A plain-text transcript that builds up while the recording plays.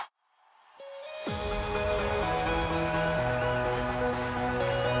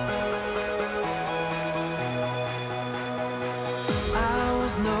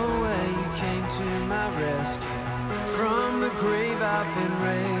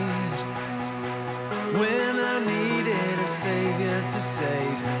Savior to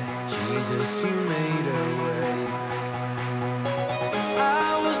save me. Jesus, you made a way.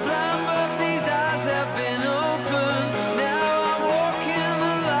 I was blind, but these eyes have been opened. Now I walk in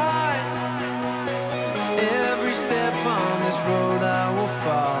the light. Every step on this road I will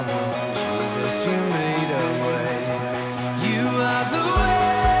follow. Jesus, you made a way. You are the way.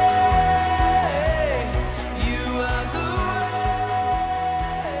 You are the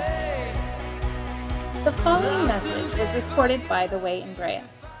way. The following message was recorded by The Way in Brea.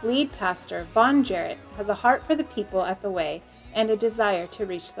 Lead pastor Vaughn Jarrett has a heart for the people at The Way and a desire to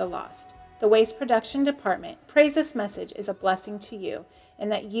reach the lost. The Way's production department prays this message is a blessing to you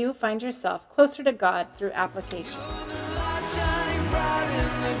and that you find yourself closer to God through application.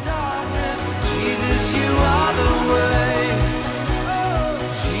 Jesus, you are the way.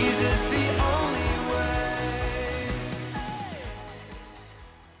 Jesus, the only way.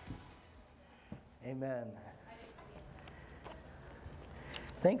 Amen.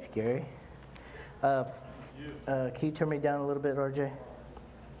 Thanks, Gary. Can you turn me down a little bit, RJ?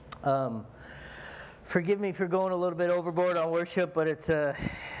 Forgive me for going a little bit overboard on worship, but it's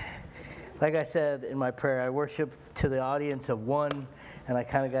like I said in my prayer, I worship to the audience of one, and I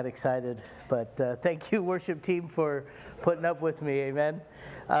kind of got excited. But thank you, worship team, for putting up with me. Amen.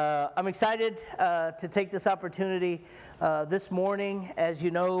 I'm excited to take this opportunity this morning. As you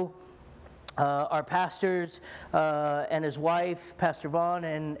know, our pastors and his wife, Pastor Vaughn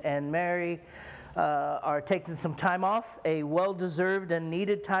and Mary, are taking some time off, a well-deserved and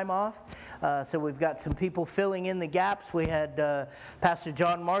needed time off. So we've got some people filling in the gaps. We had Pastor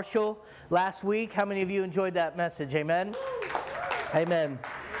John Marshall last week. How many of you enjoyed that message? Amen? Amen.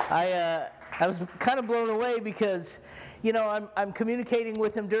 I was kind of blown away because, you know, I'm communicating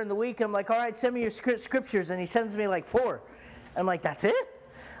with him during the week. I'm like, all right, send me your scriptures. And he sends me like 4. I'm like, that's it?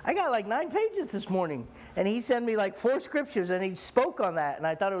 I got like 9 pages this morning, and he sent me like 4 scriptures, and he spoke on that, and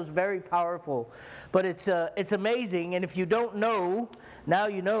I thought it was very powerful. But it's amazing, and if you don't know, now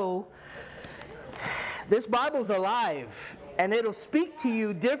you know. This Bible's alive, and it'll speak to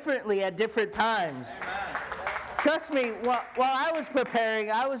you differently at different times. Trust me, while I was preparing,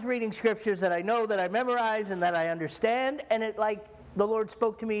 I was reading scriptures that I know, that I memorize, and that I understand, and it like the Lord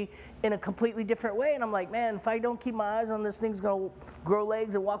spoke to me in a completely different way. And I'm like, man, if I don't keep my eyes on this, thing's going to grow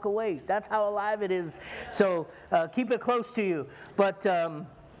legs and walk away. That's how alive it is. So keep it close to you. But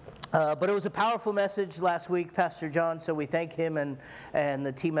it was a powerful message last week, Pastor John, so we thank him and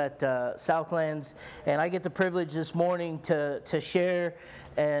the team at Southlands. And I get the privilege this morning to share.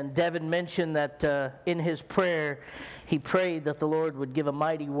 And Devin mentioned that in his prayer, he prayed that the Lord would give a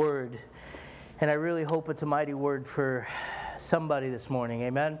mighty word. And I really hope it's a mighty word for somebody this morning.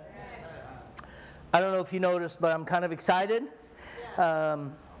 Amen? I don't know if you noticed, but I'm kind of excited. I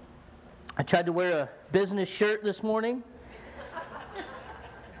tried to wear a business shirt this morning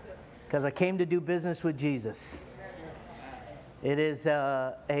because I came to do business with Jesus. It is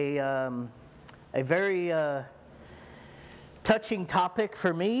a very touching topic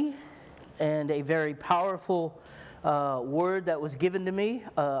for me and a very powerful word that was given to me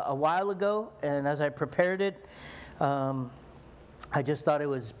a while ago. And as I prepared it, I just thought it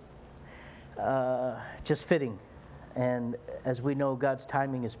was just fitting. And as we know, God's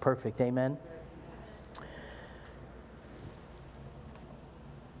timing is perfect. Amen?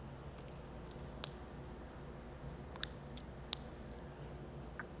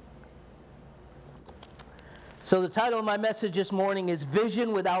 So the title of my message this morning is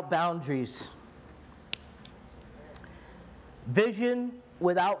Vision Without Boundaries. Vision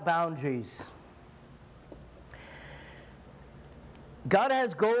without boundaries. God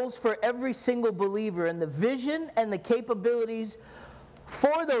has goals for every single believer, and the vision and the capabilities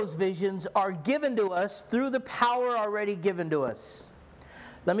for those visions are given to us through the power already given to us.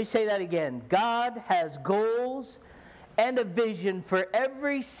 Let me say that again. God has goals and a vision for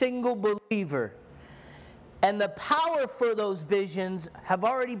every single believer, and the power for those visions have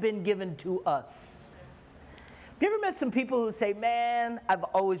already been given to us. Have you ever met some people who say, man, I've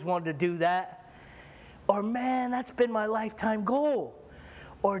always wanted to do that? Or, man, that's been my lifetime goal.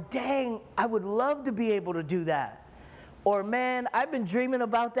 Or, dang, I would love to be able to do that. Or, man, I've been dreaming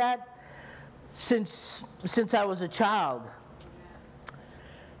about that since I was a child.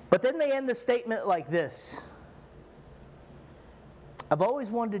 But then they end the statement like this. I've always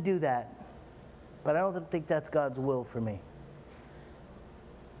wanted to do that, but I don't think that's God's will for me.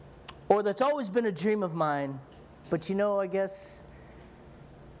 Or that's always been a dream of mine, but you know, I guess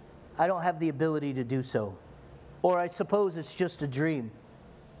I don't have the ability to do so. Or I suppose it's just a dream.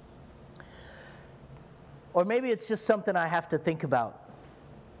 Or maybe it's just something I have to think about.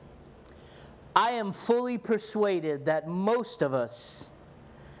 I am fully persuaded that most of us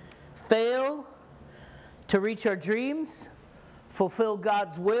fail to reach our dreams, fulfill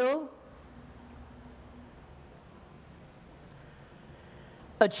God's will,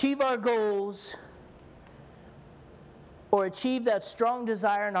 achieve our goals, or achieve that strong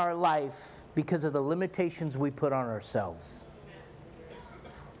desire in our life because of the limitations we put on ourselves.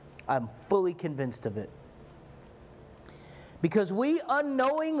 I'm fully convinced of it. Because we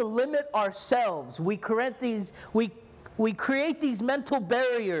unknowingly limit ourselves. We create these mental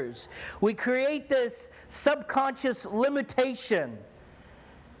barriers. We create this subconscious limitation.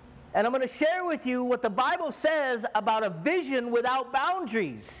 And I'm going to share with you what the Bible says about a vision without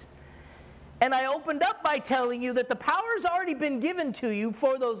boundaries. And I opened up by telling you that the power's already been given to you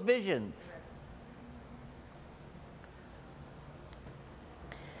for those visions.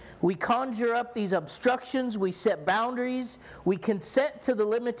 We conjure up these obstructions, we set boundaries, we consent to the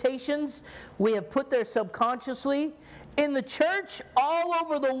limitations we have put there subconsciously. In the church all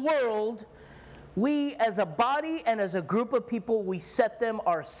over the world, we as a body and as a group of people, we set them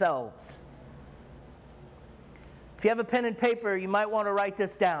ourselves. If you have a pen and paper, you might want to write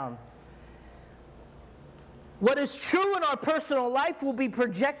this down. What is true in our personal life will be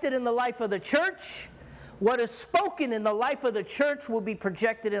projected in the life of the church. What is spoken in the life of the church will be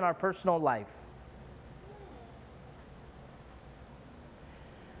projected in our personal life.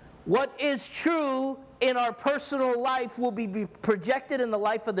 What is true in our personal life will be projected in the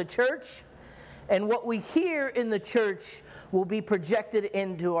life of the church, and what we hear in the church will be projected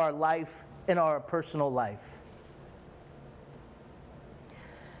into our life, in our personal life.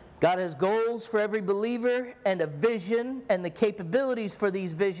 God has goals for every believer and a vision, and the capabilities for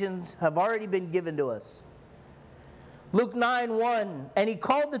these visions have already been given to us. Luke 9:1, and he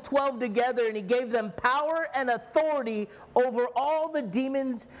called the 12 together and he gave them power and authority over all the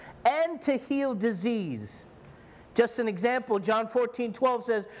demons and to heal disease. Just an example, John 14:12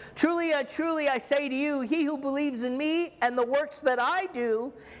 says, truly I say to you, he who believes in me and the works that I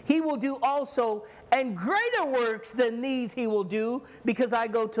do, he will do also, and greater works than these he will do, because I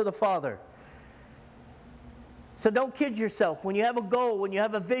go to the Father. So don't kid yourself. When you have a goal, when you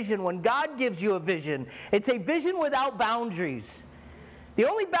have a vision, when God gives you a vision, it's a vision without boundaries. The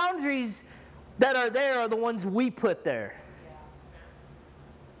only boundaries that are there are the ones we put there.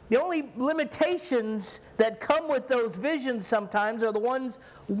 The only limitations that come with those visions sometimes are the ones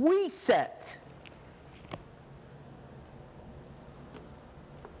we set.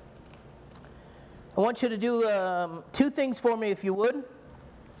 I want you to do two things for me, if you would.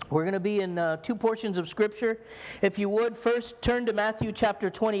 We're going to be in two portions of Scripture. If you would, first turn to Matthew chapter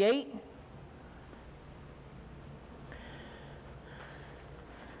 28.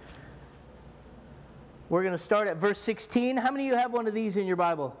 We're going to start at verse 16. How many of you have one of these in your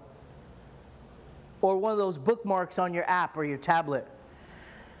Bible? Or one of those bookmarks on your app or your tablet?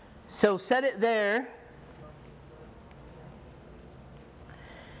 So set it there.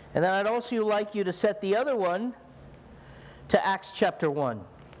 And then I'd also like you to set the other one to Acts chapter 1.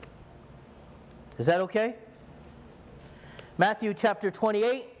 Is that okay? Matthew chapter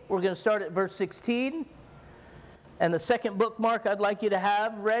 28, we're going to start at verse 16. And the second bookmark I'd like you to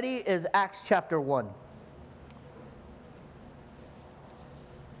have ready is Acts chapter 1.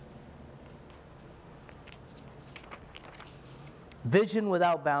 Vision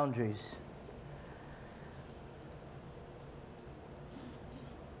without boundaries.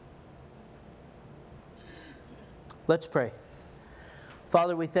 Let's pray.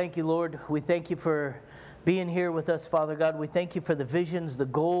 Father, we thank you, Lord. We thank you for being here with us, Father God. We thank you for the visions, the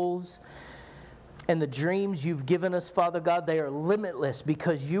goals, and the dreams you've given us, Father God. They are limitless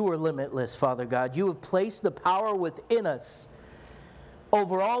because you are limitless, Father God. You have placed the power within us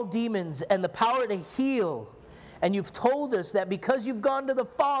over all demons and the power to heal. And you've told us that because you've gone to the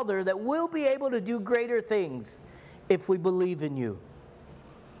Father, that we'll be able to do greater things if we believe in you.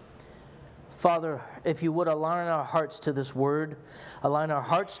 Father, if you would align our hearts to this word, align our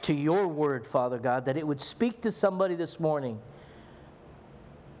hearts to your word, Father God, that it would speak to somebody this morning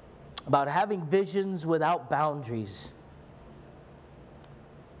about having visions without boundaries.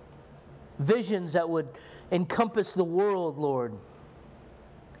 Visions that would encompass the world, Lord.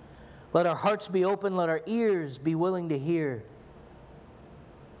 Let our hearts be open, let our ears be willing to hear.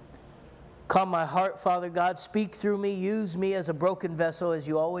 Calm my heart, Father God. Speak through me. Use me as a broken vessel as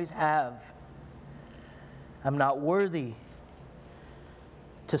you always have. I'm not worthy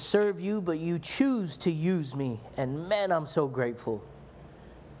to serve you, but you choose to use me. And man, I'm so grateful.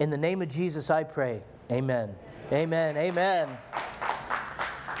 In the name of Jesus, I pray. Amen. Amen. Amen.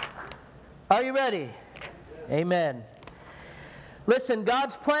 Are you ready? Amen. Listen,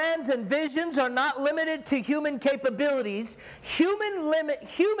 God's plans and visions are not limited to human capabilities.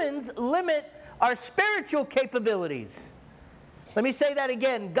 Humans limit our spiritual capabilities. Let me say that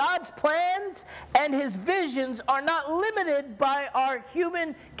again. God's plans and His visions are not limited by our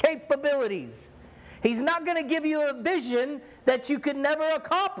human capabilities. He's not going to give you a vision that you could never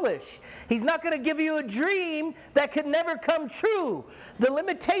accomplish. He's not going to give you a dream that could never come true. The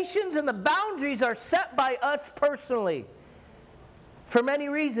limitations and the boundaries are set by us personally. For many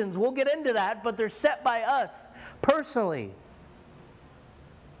reasons. We'll get into that, but they're set by us personally.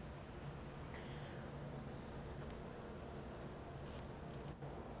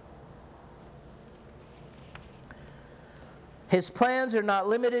 His plans are not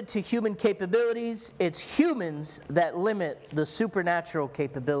limited to human capabilities. It's humans that limit the supernatural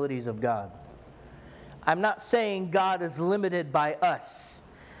capabilities of God. I'm not saying God is limited by us.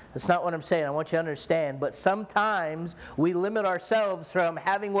 That's not what I'm saying. I want you to understand. But sometimes we limit ourselves from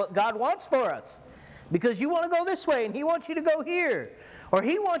having what God wants for us. Because you want to go this way and He wants you to go here. Or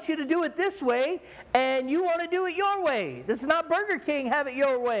He wants you to do it this way and you want to do it your way. This is not Burger King, have it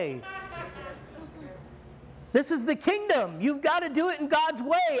your way. This is the kingdom. You've got to do it in God's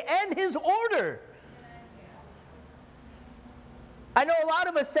way and His order. I know a lot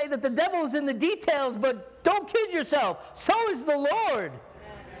of us say that the devil is in the details, but don't kid yourself. So is the Lord.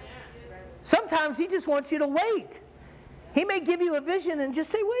 Sometimes He just wants you to wait. He may give you a vision and just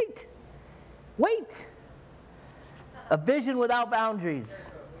say, wait. Wait. A vision without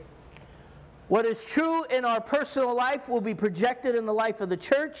boundaries. What is true in our personal life will be projected in the life of the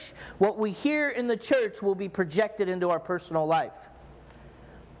church. What we hear in the church will be projected into our personal life.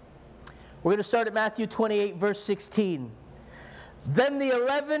 We're going to start at Matthew 28, verse 16. Then the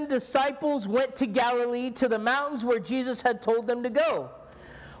 11 disciples went to Galilee, to the mountains where Jesus had told them to go.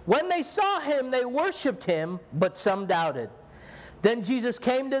 When they saw Him, they worshipped Him, but some doubted. Then Jesus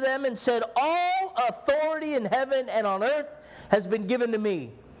came to them and said, all authority in heaven and on earth has been given to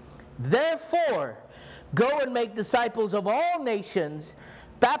me. Therefore, go and make disciples of all nations,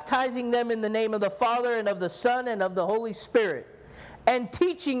 baptizing them in the name of the Father and of the Son and of the Holy Spirit, and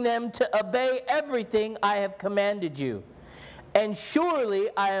teaching them to obey everything I have commanded you. And surely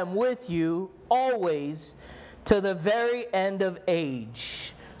I am with you always to the very end of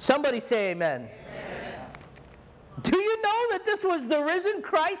age. Somebody say amen. Amen. Do you know that this was the risen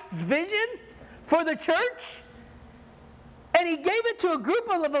Christ's vision for the church? And He gave it to a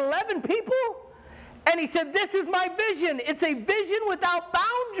group of 11 people. And He said, this is my vision. It's a vision without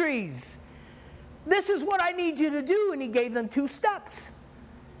boundaries. This is what I need you to do. And He gave them 2 steps.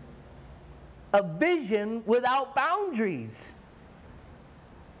 A vision without boundaries.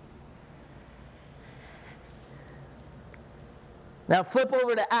 Now flip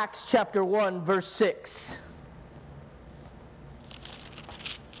over to Acts chapter 1, verse 6.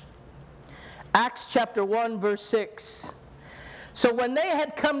 Acts chapter 1, verse 6. So when they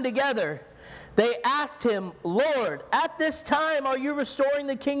had come together, they asked Him, Lord, at this time are you restoring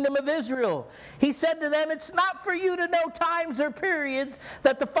the kingdom of Israel? He said to them, it's not for you to know times or periods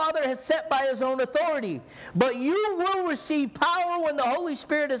that the Father has set by His own authority. But you will receive power when the Holy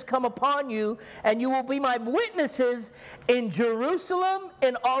Spirit has come upon you, and you will be my witnesses in Jerusalem,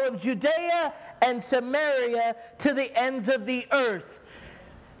 in all of Judea and Samaria, to the ends of the earth.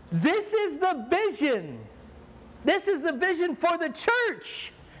 This is the vision. This is the vision for the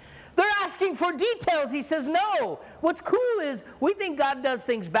church. They're asking for details. He says, no. What's cool is we think God does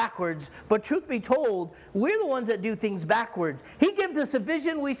things backwards, but truth be told, we're the ones that do things backwards. He gives us a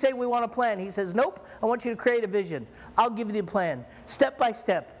vision. We say we want a plan. He says, nope, I want you to create a vision. I'll give you the plan, step by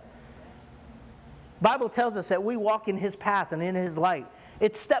step. Bible tells us that we walk in His path and in His light.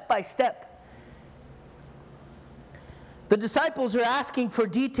 It's step by step. The disciples are asking for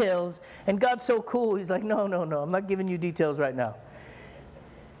details, and God's so cool. He's like, no, I'm not giving you details right now.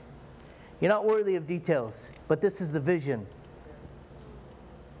 You're not worthy of details, but this is the vision.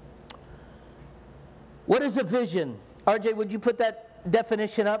 What is a vision? RJ, would you put that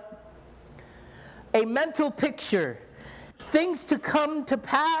definition up? A mental picture. Things to come to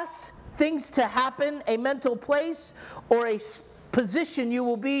pass, things to happen, a mental place, or a position you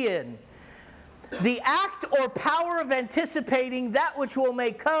will be in. The act or power of anticipating that which will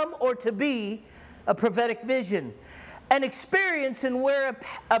may come or to be, a prophetic vision. An experience in where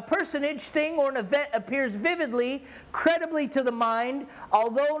a personage, thing, or an event appears vividly, credibly to the mind,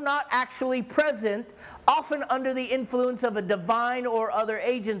 although not actually present, often under the influence of a divine or other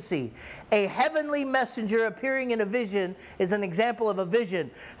agency. A heavenly messenger appearing in a vision is an example of a vision.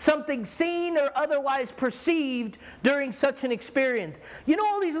 Something seen or otherwise perceived during such an experience. You know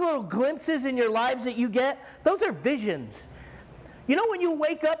all these little glimpses in your lives that you get? Those are visions. You know when you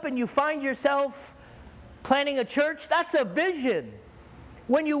wake up and you find yourself planning a church? That's a vision.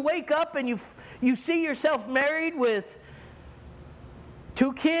 When you wake up and you see yourself married with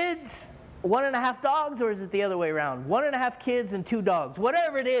 2 kids, 1.5 dogs, or is it the other way around? 1.5 kids and 2 dogs.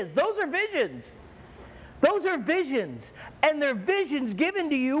 Whatever it is, those are visions. Those are visions. And they're visions given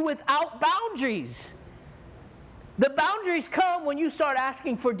to you without boundaries. The boundaries come when you start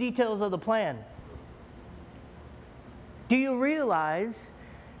asking for details of the plan. Do you realize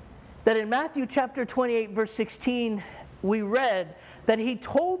that in Matthew chapter 28, verse 16, we read that he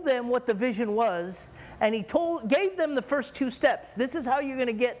told them what the vision was, and he gave them the first 2 steps. This is how you're going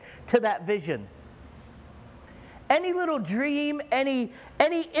to get to that vision. Any little dream, any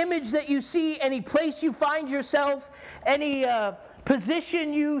image that you see, any place you find yourself, any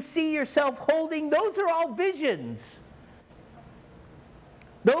position you see yourself holding, those are all visions.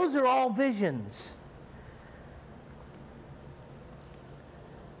 Those are all visions.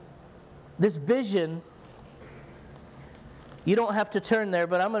 This vision, you don't have to turn there,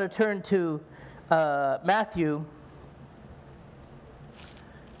 but I'm going to turn to Matthew.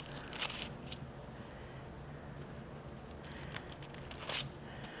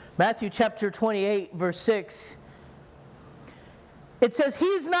 Matthew chapter 28, verse 6. It says, "He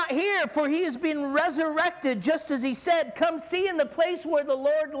is not here, for he has been resurrected, just as he said. Come see in the place where the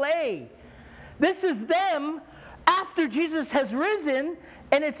Lord lay." This is them after Jesus has risen,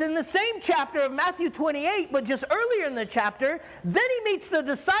 and it's in the same chapter of Matthew 28, but just earlier in the chapter. Then he meets the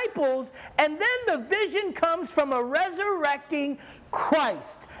disciples, and then the vision comes from a resurrecting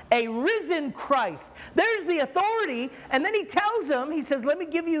Christ, a risen Christ. There's the authority, and then he tells them, he says, let me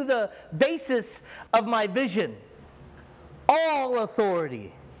give you the basis of my vision. All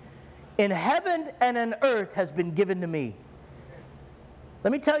authority in heaven and on earth has been given to me.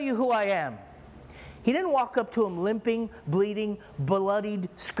 Let me tell you who I am. He didn't walk up to him limping, bleeding, bloodied,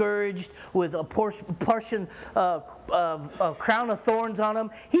 scourged, with a portion of crown of thorns on him.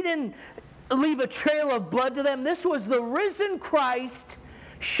 He didn't leave a trail of blood to them. This was the risen Christ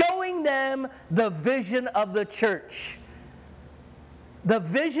showing them the vision of the church. The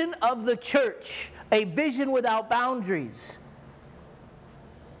vision of the church, a vision without boundaries.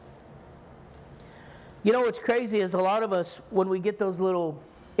 You know what's crazy is a lot of us, when we get those little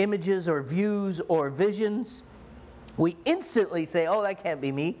images or views or visions, we instantly say, oh, that can't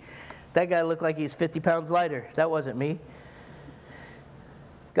be me. That guy looked like he's 50 pounds lighter. That wasn't me.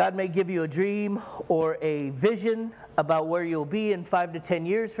 God may give you a dream or a vision about where you'll be in 5 to 10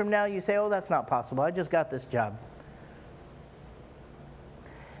 years from now. You say, oh, that's not possible. I just got this job.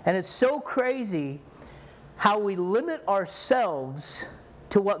 And it's so crazy how we limit ourselves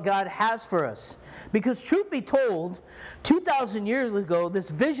to what God has for us. Because truth be told, 2,000 years ago, this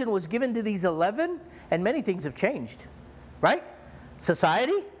vision was given to these 11, and many things have changed. Right?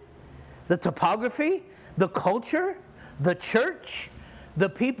 Society, the topography, the culture, the church, the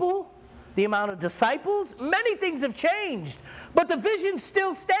people, the amount of disciples, many things have changed. But the vision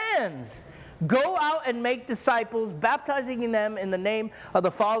still stands. Go out and make disciples, baptizing them in the name of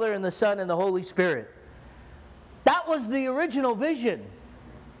the Father and the Son and the Holy Spirit. That was the original vision.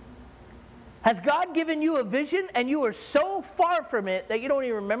 Has God given you a vision and you are so far from it that you don't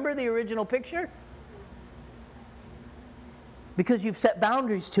even remember the original picture? Because you've set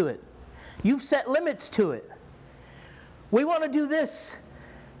boundaries to it. You've set limits to it. We want to do this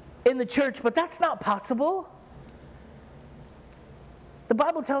in the church, but that's not possible. The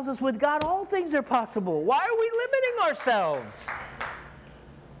Bible tells us with God all things are possible. Why are we limiting ourselves?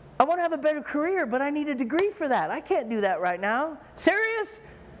 I want to have a better career, but I need a degree for that. I can't do that right now. Serious?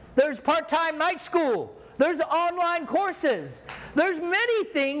 There's part-time night school. There's online courses. There's many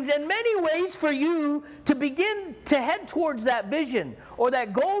things and many ways for you to begin to head towards that vision or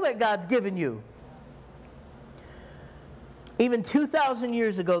that goal that God's given you. Even 2,000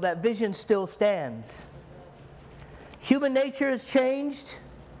 years ago, that vision still stands. Human nature has changed.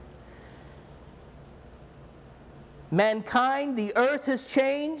 Mankind, the earth has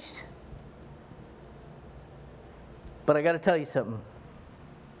changed. But I got to tell you something.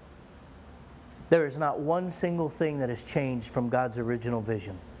 There is not one single thing that has changed from God's original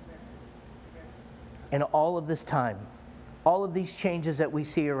vision. In all of this time, all of these changes that we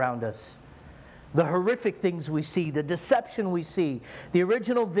see around us, the horrific things we see, the deception we see, the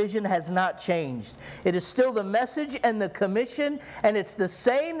original vision has not changed. It is still the message and the commission, and it's the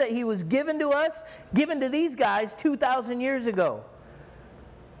same that He was given to us, given to these guys 2,000 years ago.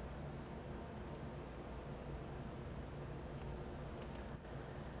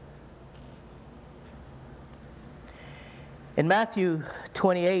 In Matthew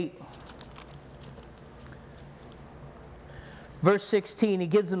 28, Verse 16, he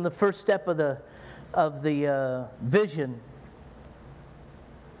gives them the first step of the vision.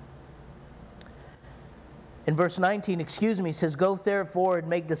 In verse 19, he says, "Go therefore and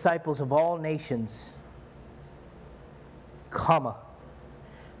make disciples of all nations." Comma.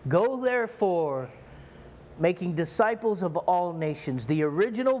 Go therefore, making disciples of all nations. The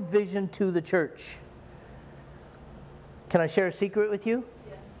original vision to the church. Can I share a secret with you?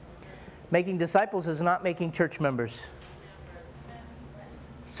 Yeah. Making disciples is not making church members.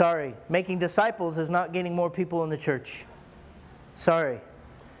 Sorry. Making disciples is not getting more people in the church. Sorry.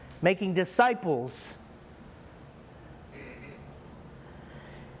 Making disciples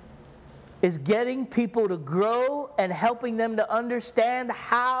is getting people to grow and helping them to understand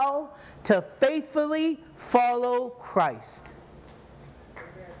how to faithfully follow Christ.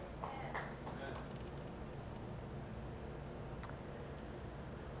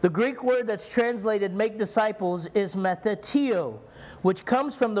 The Greek word that's translated make disciples is metheteo, which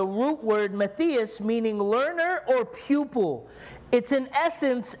comes from the root word metheus, meaning learner or pupil. It's in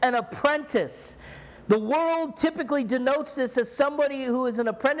essence an apprentice. The world typically denotes this as somebody who is an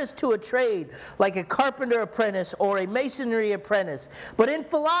apprentice to a trade, like a carpenter apprentice or a masonry apprentice. But in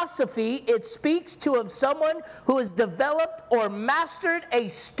philosophy, it speaks of someone who has developed or mastered a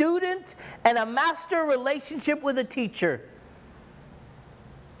student and a master relationship with a teacher.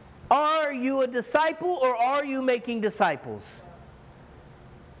 Are you a disciple or are you making disciples?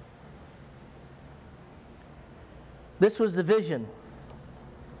 This was the vision.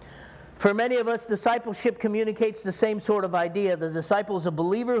 For many of us, discipleship communicates the same sort of idea. The disciple is a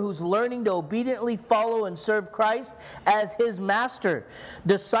believer who's learning to obediently follow and serve Christ as his master.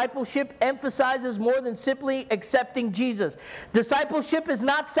 Discipleship emphasizes more than simply accepting Jesus. Discipleship is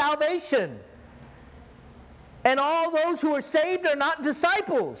not salvation. And all those who are saved are not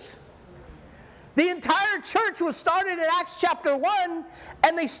disciples. The entire church was started in Acts chapter 1,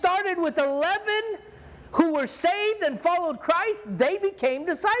 and they started with 11 who were saved and followed Christ. They became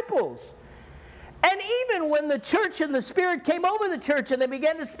disciples. And even when the church and the Spirit came over the church and they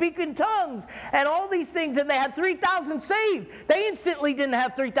began to speak in tongues and all these things, and they had 3,000 saved, they instantly didn't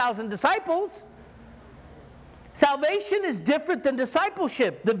have 3,000 disciples. Salvation is different than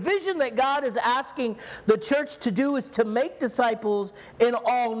discipleship. The vision that God is asking the church to do is to make disciples in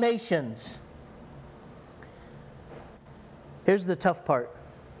all nations. Here's the tough part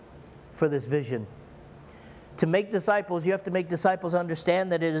for this vision. To make disciples, you have to make disciples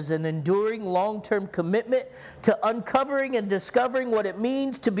understand that it is an enduring, long-term commitment to uncovering and discovering what it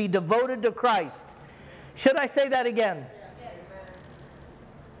means to be devoted to Christ. Should I say that again?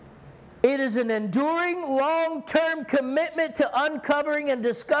 It is an enduring, long-term commitment to uncovering and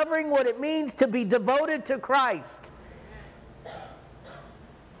discovering what it means to be devoted to Christ.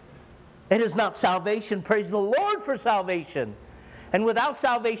 It is not salvation. Praise the Lord for salvation. And without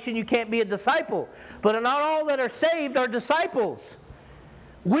salvation, you can't be a disciple. But not all that are saved are disciples.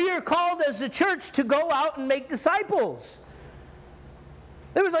 We are called as a church to go out and make disciples.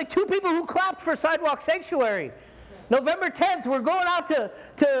 There was like 2 people who clapped for Sidewalk Sanctuary. November 10th, we're going out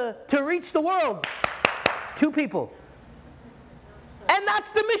to reach the world. 2 people. And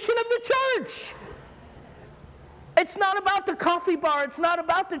that's the mission of the church. It's not about the coffee bar. It's not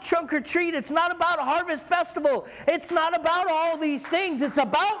about the trunk or treat. It's not about a harvest festival. It's not about all these things. It's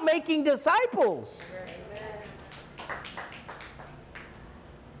about making disciples.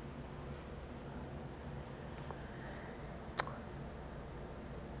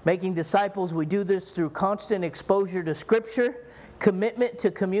 Making disciples, we do this through constant exposure to Scripture, commitment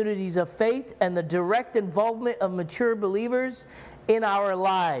to communities of faith, and the direct involvement of mature believers in our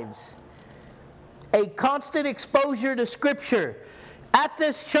lives. A constant exposure to Scripture. At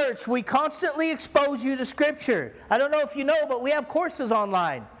this church, we constantly expose you to Scripture. I don't know if you know, but we have courses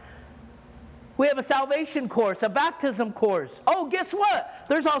online. We have a salvation course, a baptism course. Oh, guess what?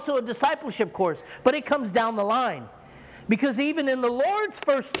 There's also a discipleship course, but it comes down the line. Because even in the Lord's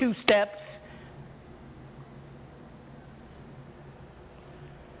first 2 steps,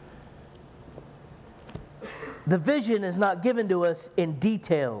 the vision is not given to us in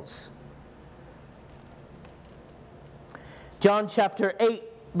details. John chapter 8,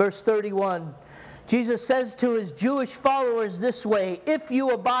 verse 31. Jesus says to his Jewish followers this way, "If you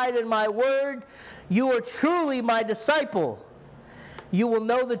abide in my word, you are truly my disciple. You will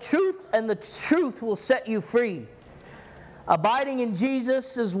know the truth, and the truth will set you free." Abiding in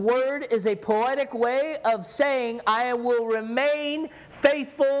Jesus' word is a poetic way of saying, I will remain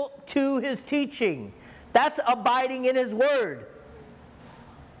faithful to his teaching. That's abiding in his word.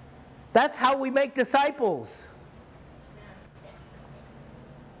 That's how we make disciples.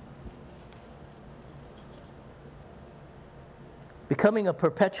 Becoming a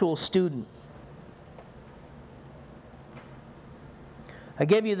perpetual student. I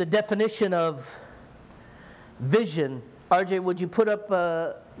gave you the definition of vision. RJ, would you put up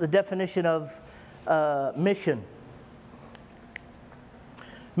the definition of mission?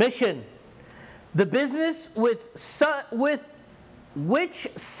 Mission. The business with which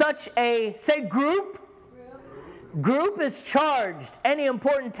such a, say group is charged. Any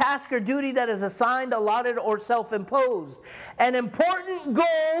important task or duty that is assigned, allotted, or self-imposed. An important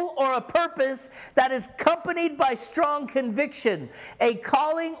goal or a purpose that is accompanied by strong conviction. A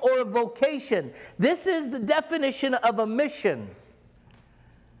calling or a vocation. This is the definition of a mission.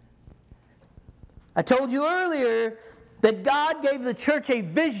 I told you earlier that God gave the church a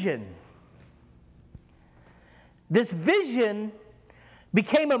vision. This vision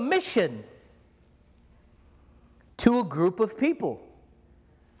became a mission to a group of people.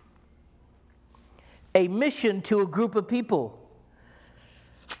 A mission to a group of people.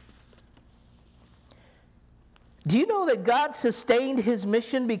 Do you know that God sustained his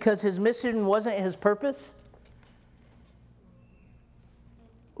mission because his mission wasn't his purpose?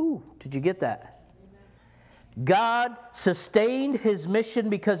 Ooh, did you get that? God sustained his mission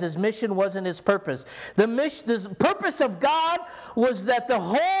because his mission wasn't his purpose. The purpose of God was that the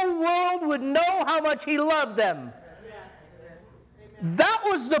whole world would know how much he loved them. That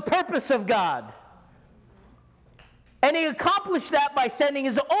was the purpose of God. And he accomplished that by sending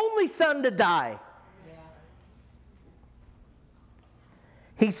his only son to die.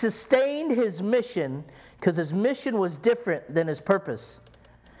 He sustained his mission because his mission was different than his purpose.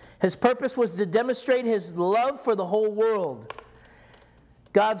 His purpose was to demonstrate his love for the whole world.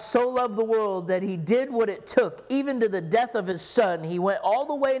 God so loved the world that he did what it took, even to the death of his son. He went all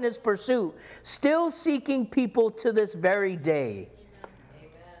the way in his pursuit, still seeking people to this very day.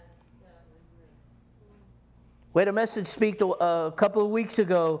 We had a message speak a couple of weeks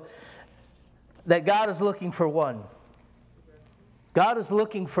ago that God is looking for one. God is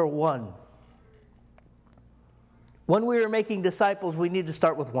looking for one. When we are making disciples, we need to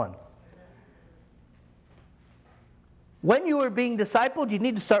start with one. When you are being discipled, you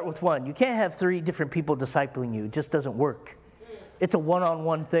need to start with one. You can't have 3 different people discipling you. It just doesn't work. It's a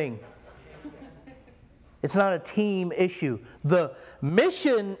one-on-one thing. It's not a team issue. The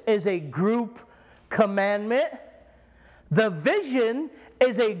mission is a group commandment. The vision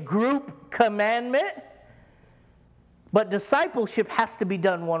is a group commandment. But discipleship has to be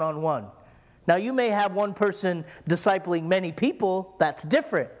done one-on-one. Now, you may have one person discipling many people. That's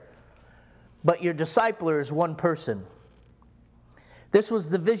different. But your discipler is one person. This was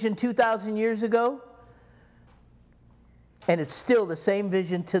the vision 2,000 years ago. And it's still the same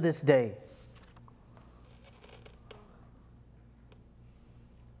vision to this day.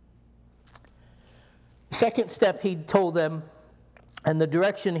 Second step he told them, and the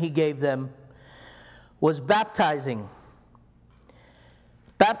direction he gave them, was baptizing.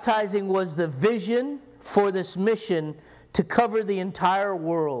 Baptizing was the vision for this mission to cover the entire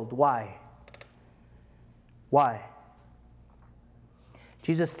world. Why? Why?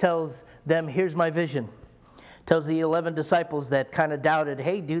 Jesus tells them, here's my vision. Tells the 11 disciples that kind of doubted,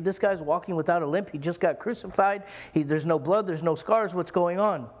 hey, dude, this guy's walking without a limp. He just got crucified. There's no blood. There's no scars. What's going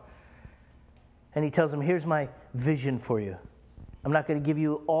on? And he tells them, here's my vision for you. I'm not going to give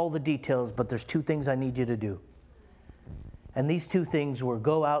you all the details, but there's 2 things I need you to do. And these 2 things were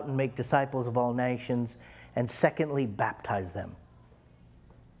go out and make disciples of all nations, and secondly, baptize them.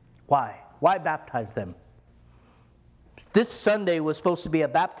 Why? Why baptize them? This Sunday was supposed to be a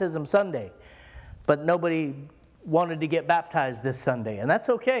baptism Sunday, but nobody wanted to get baptized this Sunday, and that's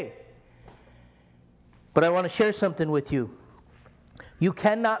okay. But I want to share something with you. You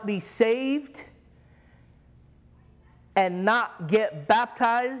cannot be saved and not get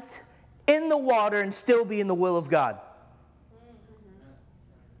baptized in the water and still be in the will of God.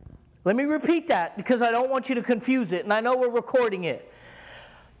 Let me repeat that because I don't want you to confuse it, and I know we're recording it.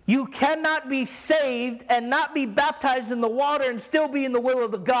 You cannot be saved and not be baptized in the water and still be in the will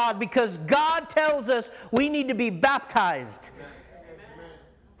of the God, because God tells us we need to be baptized.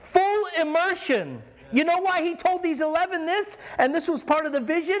 Full immersion. You know why he told these 11 this? And this was part of the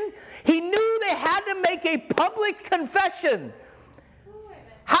vision? He knew they had to make a public confession.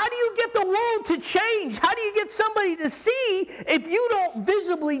 How do you get the world to change? How do you get somebody to see if you don't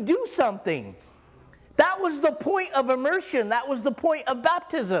visibly do something? That was the point of immersion. That was the point of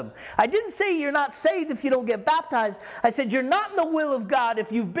baptism. I didn't say you're not saved if you don't get baptized. I said you're not in the will of God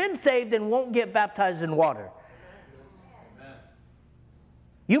if you've been saved and won't get baptized in water. Amen.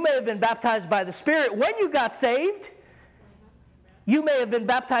 You may have been baptized by the Spirit when you got saved. You may have been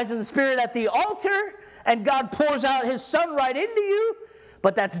baptized in the Spirit at the altar and God pours out his Son right into you,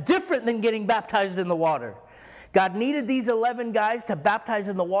 but that's different than getting baptized in the water. God needed these 11 guys to baptize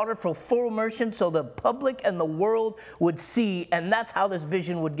in the water for full immersion so the public and the world would see, and that's how this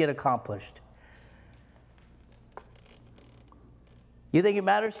vision would get accomplished. You think it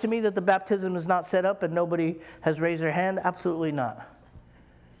matters to me that the baptism is not set up and nobody has raised their hand? Absolutely not.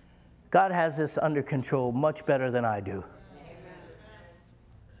 God has this under control much better than I do.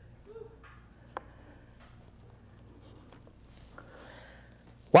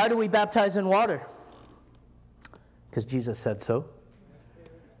 Why do we baptize in water? Because Jesus said so.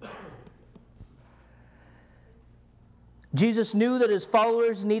 Jesus knew that his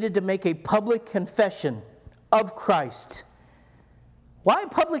followers needed to make a public confession of Christ. Why a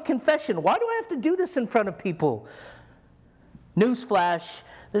public confession? Why do I have to do this in front of people? Newsflash,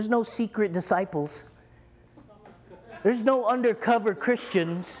 there's no secret disciples. There's no undercover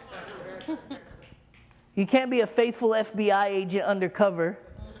Christians. You can't be a faithful FBI agent undercover.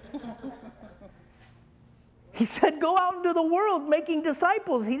 He said, go out into the world making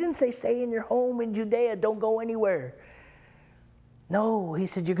disciples. He didn't say, stay in your home in Judea, don't go anywhere. No, he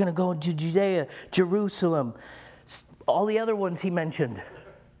said, you're going to go into Judea, Jerusalem, all the other ones he mentioned.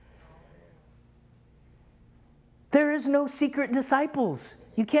 There is no secret disciples.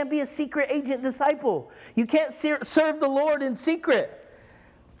 You can't be a secret agent disciple. You can't serve the Lord in secret.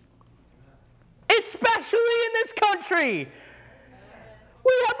 Especially in this country.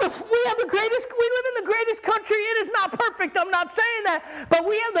 We have the greatest, we live in the greatest country. It is not perfect, I'm not saying that. But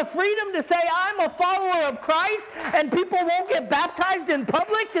we have the freedom to say, I'm a follower of Christ, and people won't get baptized in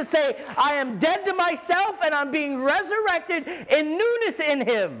public to say, I am dead to myself and I'm being resurrected in newness in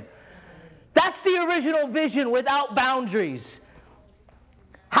him. That's the original vision without boundaries.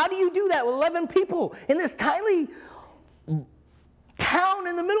 How do you do that with 11 people in this tiny town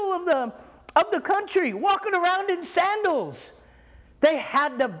in the middle of the country, walking around in sandals? They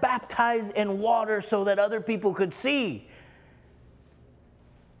had to baptize in water so that other people could see.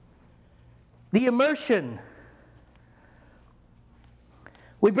 The immersion.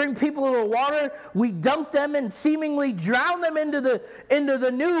 We bring people to the water, we dunk them and seemingly drown them into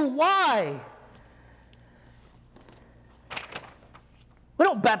the new. Why? We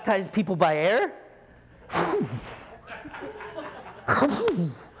don't baptize people by air.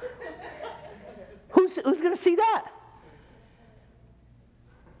 Who's going to see that?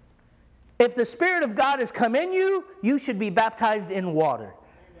 If the Spirit of God has come in you, you should be baptized in water.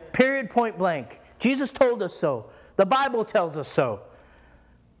 Period, point blank. Jesus told us so. The Bible tells us so.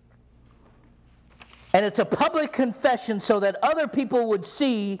 And it's a public confession so that other people would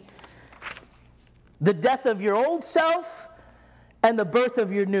see the death of your old self and the birth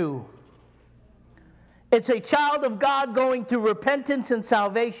of your new. It's a child of God going through repentance and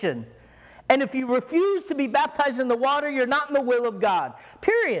salvation. And if you refuse to be baptized in the water, you're not in the will of God.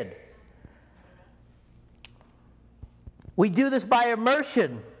 Period. We do this by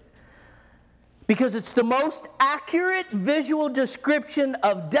immersion because it's the most accurate visual description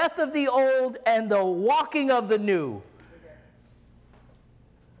of death of the old and the walking of the new.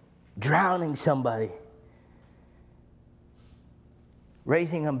 Drowning somebody.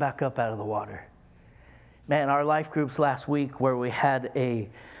 Raising them back up out of the water. Man, our life groups last week where we had a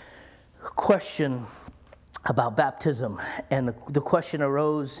question about baptism, and the question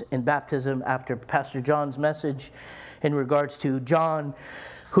arose in baptism after Pastor John's message in regards to John,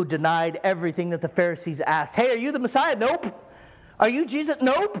 who denied everything that the Pharisees asked. Hey, are you the Messiah? Nope. Are you Jesus?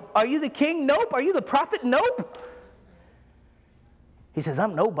 Nope. Are you the king? Nope. Are you the prophet? Nope. He says,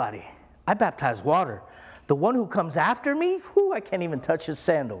 I'm nobody. I baptize water. The one who comes after me, I can't even touch his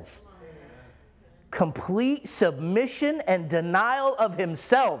sandals. Complete submission and denial of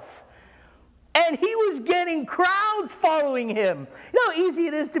himself. And he was getting crowds following him. You know how easy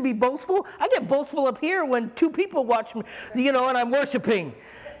it is to be boastful? I get boastful up here when 2 people watch me, and I'm worshiping.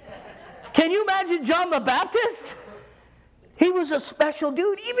 Can you imagine John the Baptist? He was a special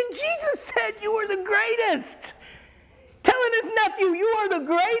dude. Even Jesus said, you are the greatest. Telling his nephew, you are the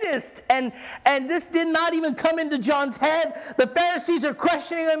greatest. And this did not even come into John's head. The Pharisees are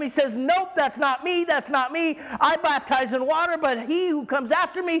questioning him. He says, nope, that's not me. That's not me. I baptize in water, but he who comes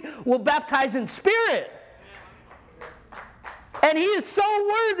after me will baptize in spirit. And he is so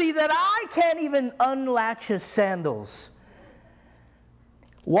worthy that I can't even unlatch his sandals.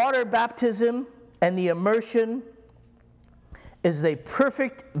 Water baptism and the immersion is a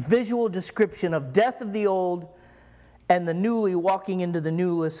perfect visual description of death of the old and the newly walking into the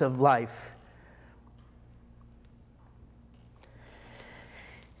newness of life.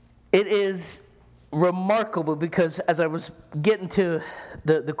 It is remarkable because as I was getting to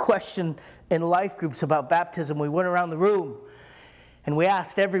the question in life groups about baptism, we went around the room and we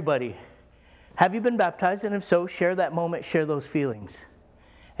asked everybody, have you been baptized? And if so, share that moment, share those feelings.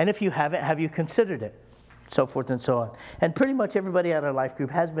 And if you haven't, have you considered it? So forth and so on. And pretty much everybody at our life group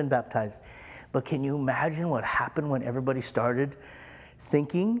has been baptized. But can you imagine what happened when everybody started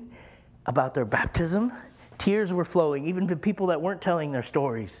thinking about their baptism? Tears were flowing, even the people that weren't telling their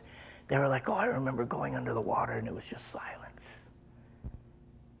stories. They were like, oh, I remember going under the water and it was just silence.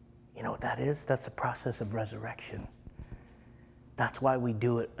 You know what that is? That's the process of resurrection. That's why we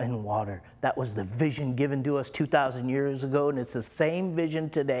do it in water. That was the vision given to us 2,000 years ago, and it's the same vision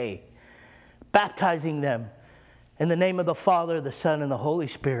today. Baptizing them in the name of the Father, the Son, and the Holy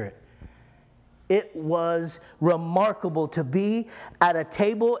Spirit. It was remarkable to be at a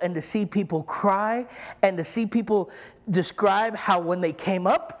table and to see people cry and to see people describe how when they came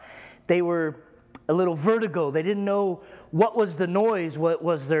up, they were a little vertigo. They didn't know what was the noise. What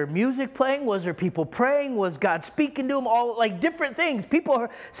was there music playing? Was there people praying? Was God speaking to them? All like different things. People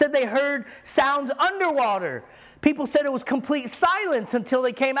said they heard sounds underwater. People said it was complete silence until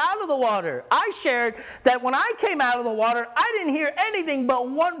they came out of the water. I shared that when I came out of the water, I didn't hear anything but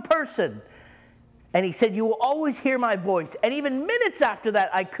one person. And he said, you will always hear my voice. And even minutes after that,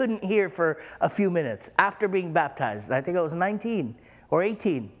 I couldn't hear for a few minutes after being baptized. I think I was 19 or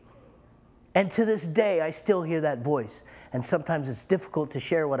 18. And to this day, I still hear that voice. And sometimes it's difficult to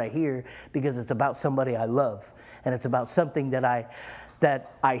share what I hear because it's about somebody I love. And it's about something that I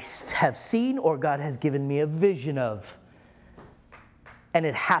have seen or God has given me a vision of. And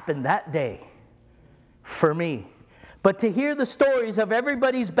it happened that day for me. But to hear the stories of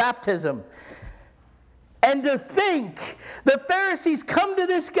everybody's baptism and to think the Pharisees come to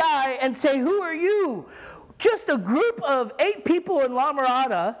this guy and say, who are you? Just a group of 8 people in La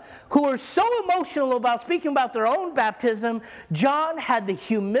Mirada who are so emotional about speaking about their own baptism. John had the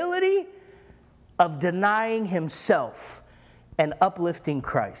humility of denying himself and uplifting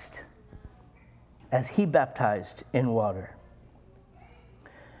Christ as he baptized in water.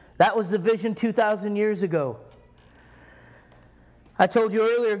 That was the vision 2,000 years ago. I told you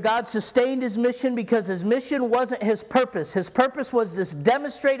earlier, God sustained his mission because his mission wasn't his purpose. His purpose was to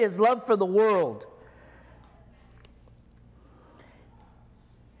demonstrate his love for the world.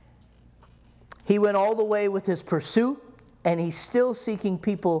 He went all the way with his pursuit, and he's still seeking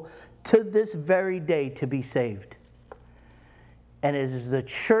people to this very day to be saved. And it is the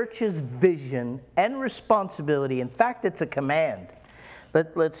church's vision and responsibility. In fact, it's a command.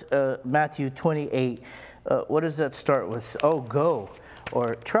 Let's Matthew 28. What does that start with? Oh, go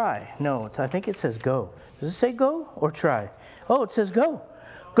or try. No, I think it says go. Does it say go or try? Oh, it says go.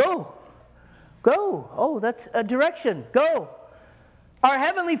 Go. Go. Oh, that's a direction. Go. Our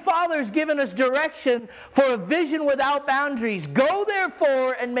Heavenly Father has given us direction for a vision without boundaries. Go,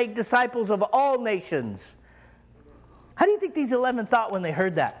 therefore, and make disciples of all nations. How do you think these 11 thought when they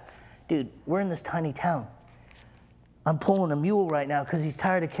heard that? Dude, we're in this tiny town. I'm pulling a mule right now because he's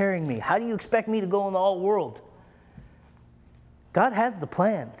tired of carrying me. How do you expect me to go in the whole world? God has the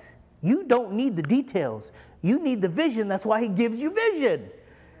plans. You don't need the details. You need the vision. That's why he gives you vision.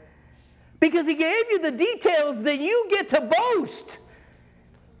 Because he gave you the details, then you get to boast.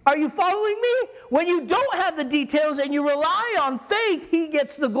 Are you following me? When you don't have the details and you rely on faith, he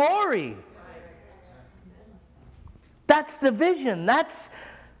gets the glory. That's the vision. That's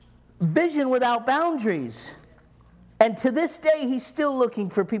vision without boundaries. And to this day, he's still looking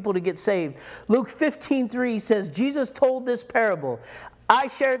for people to get saved. Luke 15:3 says, Jesus told this parable. I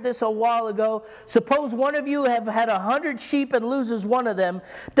shared this a while ago. Suppose one of you have had 100 sheep and loses one of them.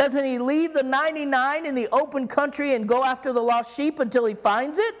 Doesn't he leave the 99 in the open country and go after the lost sheep until he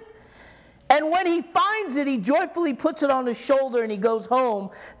finds it? And when he finds it, he joyfully puts it on his shoulder and he goes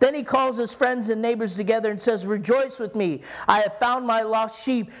home. Then he calls his friends and neighbors together and says, rejoice with me. I have found my lost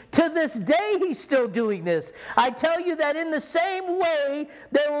sheep. To this day, he's still doing this. I tell you that in the same way,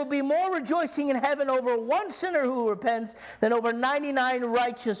 there will be more rejoicing in heaven over one sinner who repents than over 99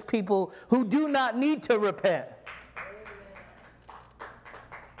 righteous people who do not need to repent.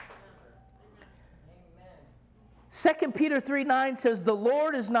 2 Peter 3:9 says, the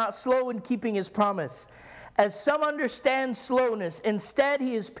Lord is not slow in keeping his promise, as some understand slowness. Instead,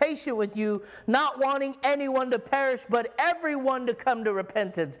 he is patient with you, not wanting anyone to perish, but everyone to come to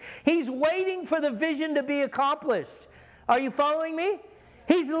repentance. He's waiting for the vision to be accomplished. Are you following me?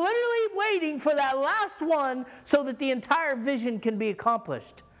 He's literally waiting for that last one so that the entire vision can be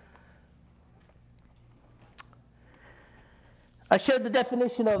accomplished. I shared the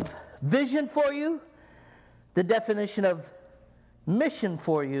definition of vision for you, the definition of mission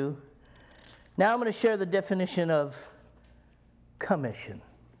for you. Now I'm going to share the definition of commission.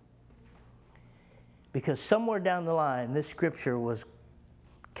 Because somewhere down the line, this scripture was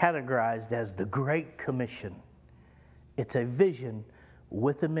categorized as the Great Commission. It's a vision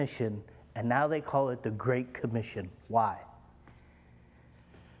with a mission, and now they call it the Great Commission. Why?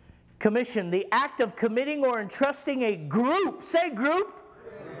 Commission, the act of committing or entrusting a group, say group,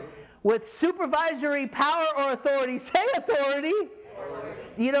 with supervisory power or authority. Say authority.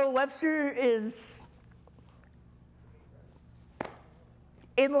 You know, Webster is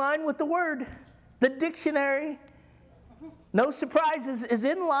in line with the word. The dictionary, no surprises, is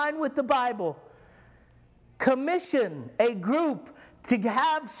in line with the Bible. Commission, a group to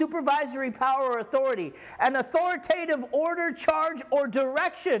have supervisory power or authority, an authoritative order, charge, or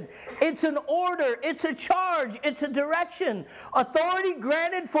direction. It's an order, it's a charge, it's a direction. Authority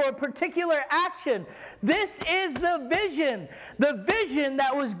granted for a particular action. This is the vision. The vision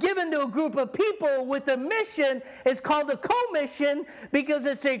that was given to a group of people with a mission is called a commission because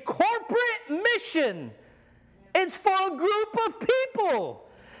it's a corporate mission. It's for a group of people.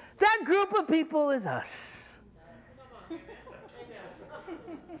 That group of people is us.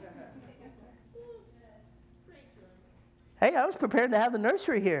 Hey, I was prepared to have the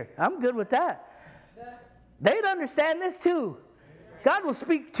nursery here. I'm good with that. They'd understand this too. God will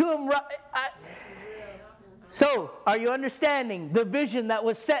speak to them. So, are you understanding the vision that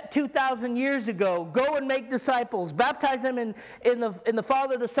was set 2,000 years ago? Go and make disciples. Baptize them in the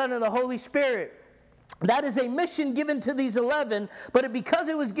Father, the Son, and the Holy Spirit. That is a mission given to these 11, but because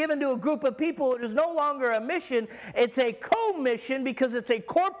it was given to a group of people, it is no longer a mission. It's a co-mission because it's a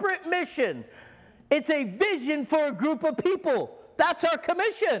corporate mission. It's a vision for a group of people. That's our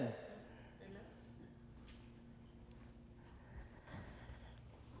commission.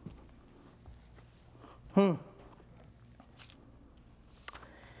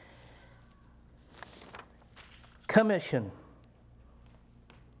 Commission.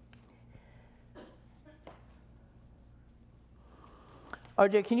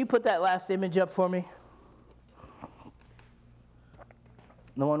 RJ, can you put that last image up for me?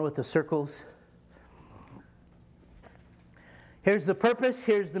 The one with the circles. Here's the purpose,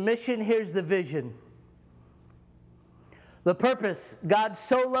 here's the mission, here's the vision. The purpose, God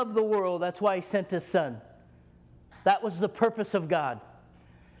so loved the world, that's why he sent his son. That was the purpose of God.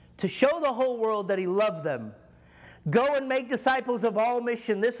 To show the whole world that he loved them. Go and make disciples of all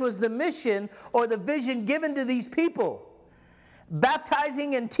mission. This was the mission or the vision given to these people.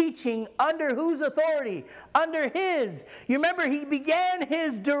 Baptizing and teaching under whose authority? Under his. You remember he began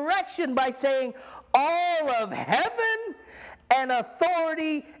his direction by saying, all of heaven and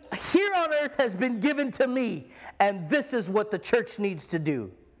authority here on earth has been given to me, and this is what the church needs to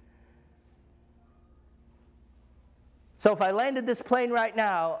do. So if I landed this plane right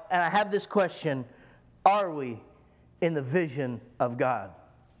now and I have this question, are we in the vision of God?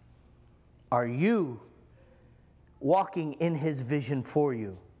 Are you walking in his vision for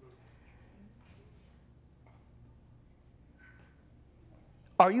you?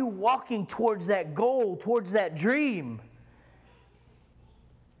 Are you walking towards that goal, towards that dream?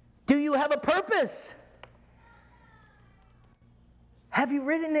 Do you have a purpose? Have you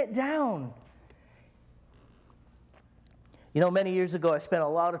written it down? You know, many years ago, I spent a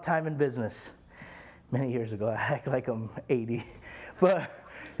lot of time in business. Many years ago, I act like I'm 80. But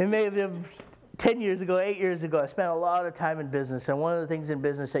it may have been 10 years ago, 8 years ago, I spent a lot of time in business. And one of the things in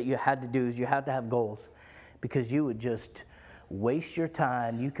business that you had to do is you had to have goals. Because you would just waste your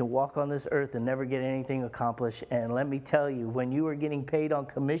time. You can walk on this earth and never get anything accomplished. And let me tell you, when you are getting paid on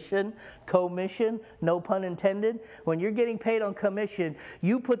commission, no pun intended, when you're getting paid on commission,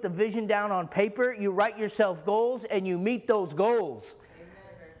 you put the vision down on paper, you write yourself goals, and you meet those goals.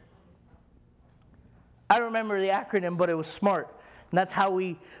 I don't remember the acronym, but it was SMART. And that's how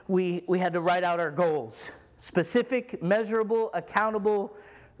we had to write out our goals. Specific, measurable, accountable,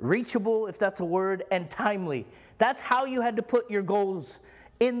 reachable, if that's a word, and timely. That's how you had to put your goals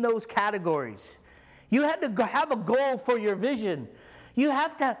in those categories. You had to have a goal for your vision. You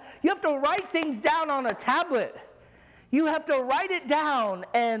have to write things down on a tablet. You have to write it down,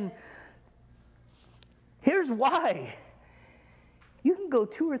 and here's why. You can go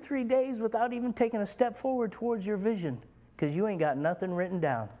 2 or 3 days without even taking a step forward towards your vision because you ain't got nothing written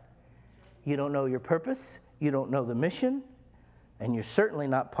down. You don't know your purpose, you don't know the mission, and you're certainly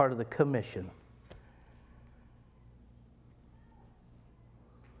not part of the commission.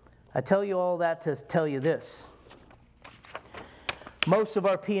 I tell you all that to tell you this. Most of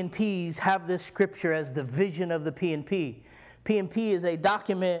our P&Ps have this scripture as the vision of the P&P. P&P is a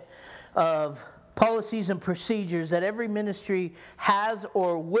document of policies and procedures that every ministry has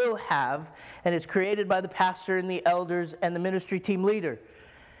or will have, and it's created by the pastor and the elders and the ministry team leader.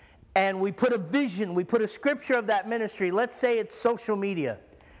 and we put a vision, we put a scripture of that ministry. Let's say it's social media.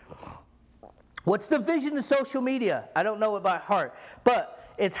 What's the vision of social media? I don't know it by heart,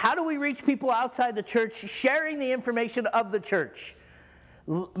 but it's how do we reach people outside the church, sharing the information of the church.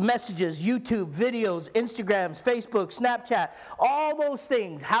 Messages, YouTube, videos, Instagrams, Facebook, Snapchat, all those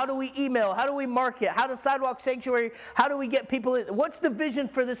things. How do we email? How do we market? How does Sidewalk Sanctuary, how do we get people in? What's the vision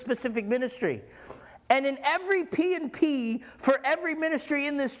for this specific ministry? And in every P&P for every ministry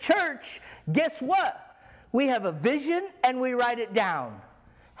in this church, guess what? We have a vision and we write it down.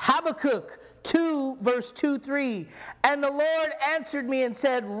 Habakkuk 2, verse 2-3. And the Lord answered me and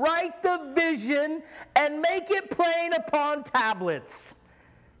said, write the vision and make it plain upon tablets.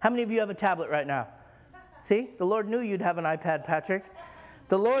 How many of you have a tablet right now? See, the Lord knew you'd have an iPad, Patrick.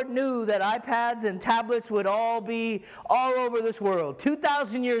 The Lord knew that iPads and tablets would all be all over this world.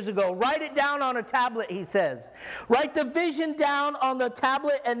 2,000 years ago, write it down on a tablet, he says. Write the vision down on the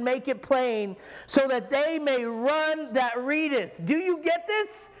tablet and make it plain so that they may run that readeth. Do you get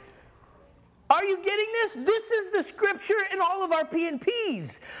this? Are you getting this? This is the scripture in all of our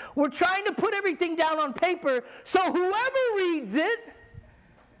P&Ps. We're trying to put everything down on paper so whoever reads it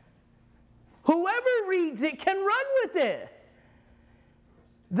can run with it.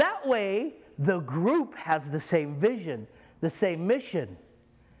 That way, the group has the same vision, the same mission.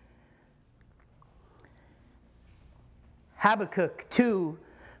 Habakkuk 2,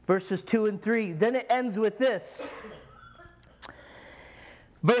 verses 2 and 3. Then it ends with this.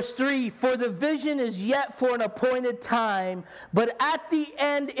 Verse 3, for the vision is yet for an appointed time, but at the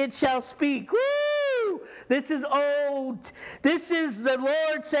end it shall speak. Woo! This is old. This is the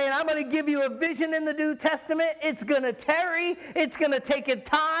Lord saying, I'm going to give you a vision in the New Testament. It's going to tarry. It's going to take a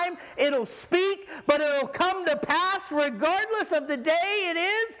time. It'll speak, but it'll come to pass regardless of the day it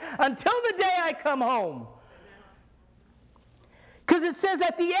is until the day I come home. Because it says,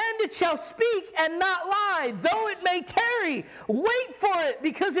 at the end it shall speak and not lie, though it may tarry. Wait for it,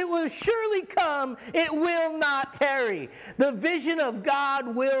 because it will surely come. It will not tarry. The vision of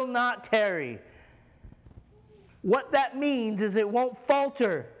God will not tarry. What that means is it won't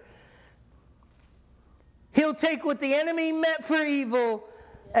falter. He'll take what the enemy meant for evil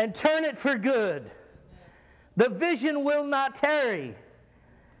and turn it for good. The vision will not tarry.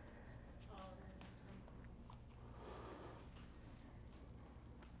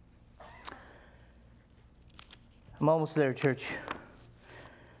 I'm almost there, church.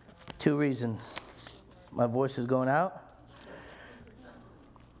 2 reasons. My voice is going out.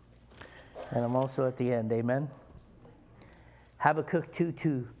 And I'm also at the end. Amen. Habakkuk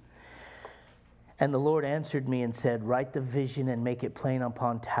 2:2. And the Lord answered me and said, write the vision and make it plain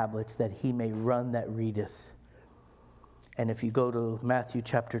upon tablets, that he may run that readeth. And if you go to Matthew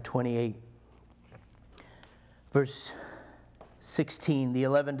chapter 28, verse 16, the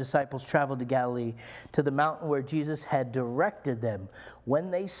 11 disciples traveled to Galilee, to the mountain where Jesus had directed them.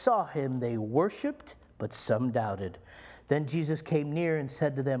 When they saw him, they worshipped, but some doubted. Then Jesus came near and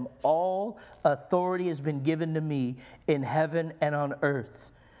said to them, all authority has been given to me in heaven and on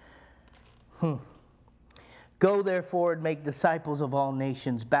earth. Go therefore and make disciples of all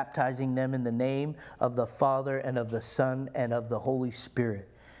nations, baptizing them in the name of the Father and of the Son and of the Holy Spirit,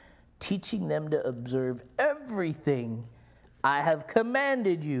 teaching them to observe everything I have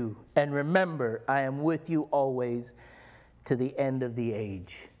commanded you, and remember, I am with you always to the end of the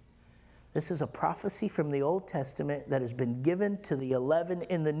age. This is a prophecy from the Old Testament that has been given to the 11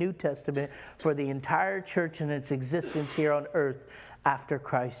 in the New Testament for the entire church and its existence here on earth after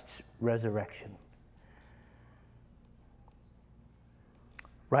Christ's resurrection.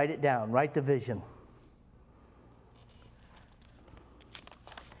 Write it down. Write the vision.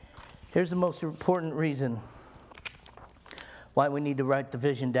 Here's the most important reason why we need to write the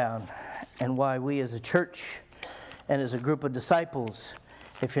vision down, and why we as a church and as a group of disciples,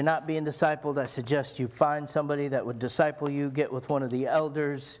 if you're not being discipled, I suggest you find somebody that would disciple you, get with one of the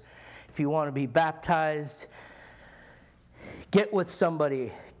elders. If you want to be baptized, get with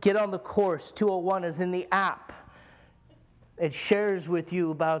somebody. Get on the course. 201 is in the app. It shares with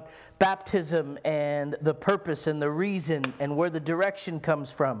you about baptism and the purpose and the reason and where the direction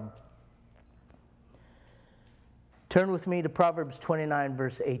comes from. Turn with me to Proverbs 29,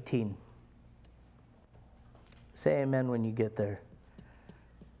 verse 18. Say amen when you get there.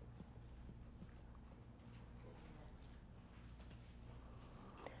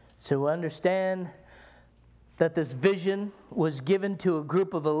 So understand that this vision was given to a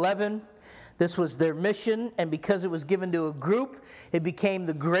group of 11. This was their mission, and because it was given to a group, it became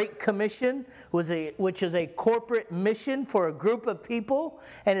the Great Commission, which is a corporate mission for a group of people,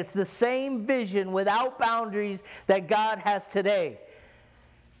 and it's the same vision without boundaries that God has today.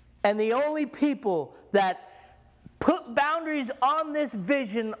 And the only people that put boundaries on this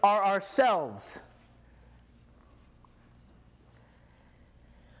vision are ourselves.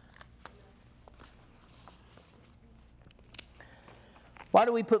 Why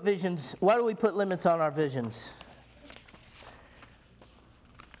do we put limits on our visions?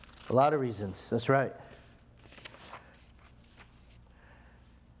 A lot of reasons. That's right.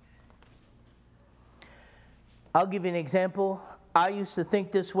 I'll give you an example. I used to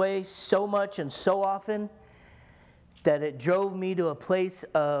think this way so much and so often that it drove me to a place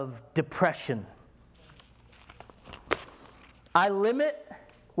of depression. I limit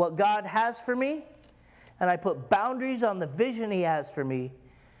what God has for me, and I put boundaries on the vision He has for me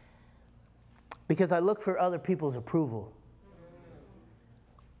because I look for other people's approval.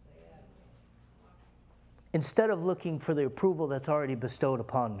 Instead of looking for the approval that's already bestowed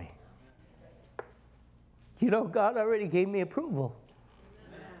upon me. You know, God already gave me approval.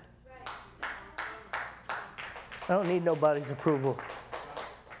 I don't need nobody's approval.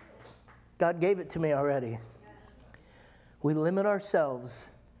 God gave it to me already. We limit ourselves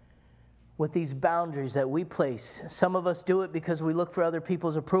with these boundaries that we place. Some of us do it because we look for other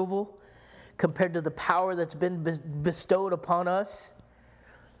people's approval compared to the power that's been bestowed upon us.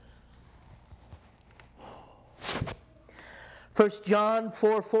 1 John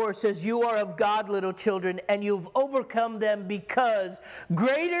 4:4 says, "You are of God, little children, and you've overcome them because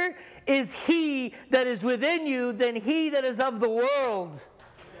greater is He that is within you than he that is of the world."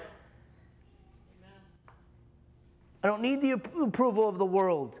 I don't need the approval of the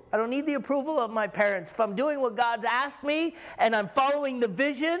world. I don't need the approval of my parents. If I'm doing what God's asked me and I'm following the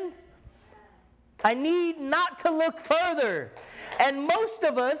vision, I need not to look further. And most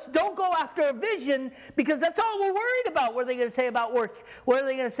of us don't go after a vision because that's all we're worried about. What are they going to say about work? What are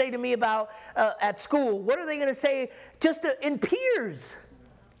they going to say to me about at school? What are they going to say just in peers?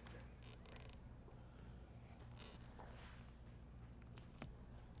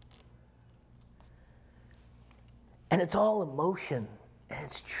 And it's all emotion. And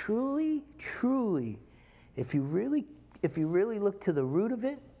it's truly, truly, if you really look to the root of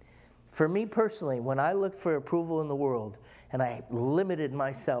it, for me personally, when I looked for approval in the world and I limited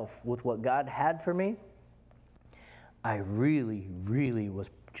myself with what God had for me, I really, really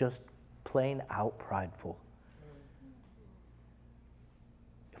was just plain out prideful.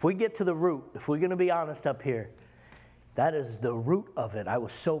 If we get to the root, if we're going to be honest up here, that is the root of it. I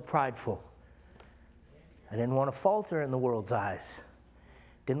was so prideful. I didn't want to falter in the world's eyes.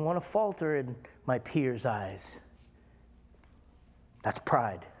 Didn't want to falter in my peers' eyes. That's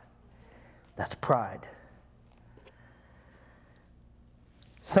pride. That's pride.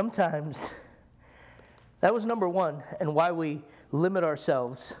 Sometimes, that was number one, and why we limit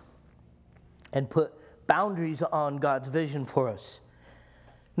ourselves and put boundaries on God's vision for us.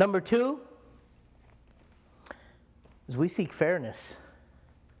 Number two is we seek fairness.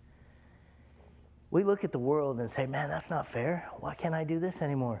 We look at the world and say, man, that's not fair. Why can't I do this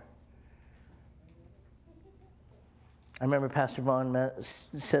anymore? I remember Pastor Vaughn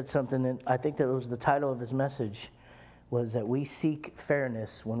said something, and I think that was the title of his message, was that we seek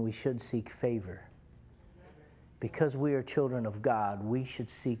fairness when we should seek favor. Because we are children of God, we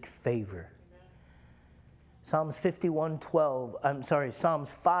should seek favor. Psalms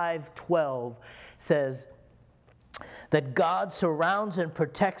 5:12 says that God surrounds and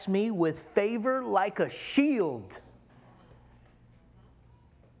protects me with favor like a shield.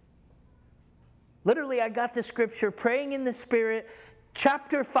 Literally, I got the scripture, praying in the Spirit,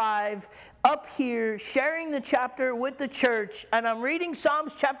 chapter 5, up here, sharing the chapter with the church, and I'm reading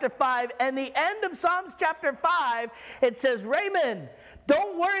Psalms chapter 5, and the end of Psalms chapter 5, it says, Raymond,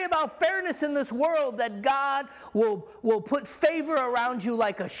 don't worry about fairness in this world, that God will put favor around you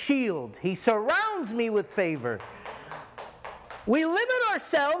like a shield. He surrounds me with favor. We limit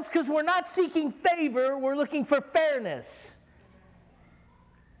ourselves because we're not seeking favor, we're looking for fairness.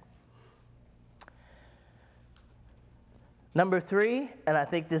 Number 3, and I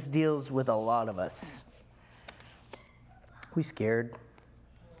think this deals with a lot of us. We scared.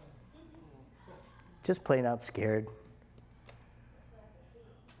 Just plain out scared.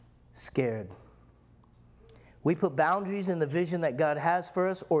 Scared. We put boundaries in the vision that God has for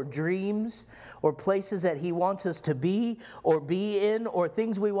us, or dreams, or places that He wants us to be, or be in, or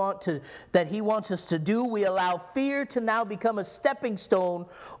things that He wants us to do. We allow fear to now become a stepping stone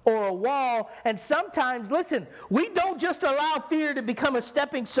or a wall. And sometimes, listen, we don't just allow fear to become a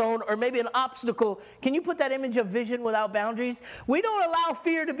stepping stone or maybe an obstacle. Can you put that image of vision without boundaries? We don't allow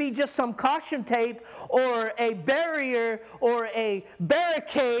fear to be just some caution tape or a barrier or a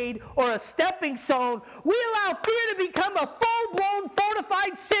barricade or a stepping stone. We allow allow fear to become a full-blown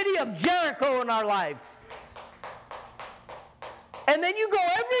fortified city of Jericho in our life. And then you go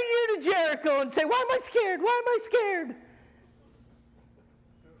every year to Jericho and say, why am I scared? Why am I scared?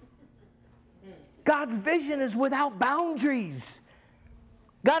 God's vision is without boundaries.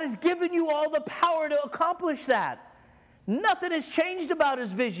 God has given you all the power to accomplish that. Nothing has changed about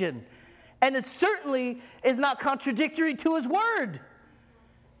his vision. And it certainly is not contradictory to his word.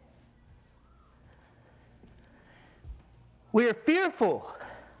 We are fearful.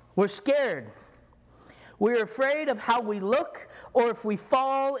 We're scared. We're afraid of how we look or if we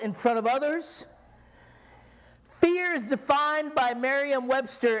fall in front of others. Fear is defined by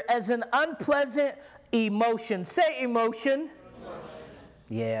Merriam-Webster as an unpleasant emotion. Say emotion.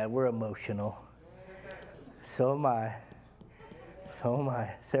 Yeah, we're emotional. So am I. So am I.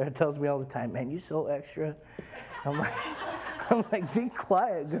 Sarah tells me all the time, man, you're so extra. I'm like, be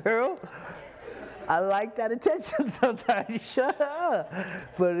quiet, girl. I like that attention sometimes. Shut up.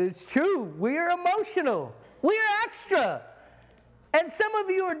 But it's true. We are emotional. We are extra. And some of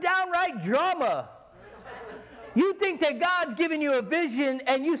you are downright drama. You think that God's giving you a vision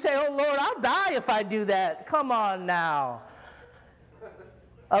and you say, oh, Lord, I'll die if I do that. Come on now.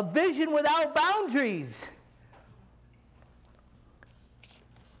 A vision without boundaries.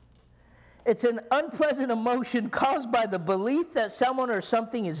 It's an unpleasant emotion caused by the belief that someone or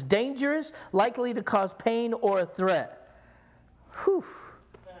something is dangerous, likely to cause pain or a threat. Whew.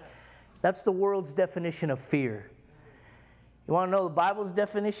 That's the world's definition of fear. You want to know the Bible's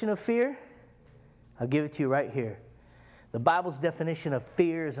definition of fear? I'll give it to you right here. The Bible's definition of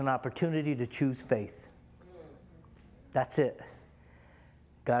fear is an opportunity to choose faith. That's it.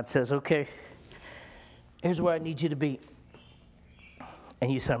 God says, okay, here's where I need you to be.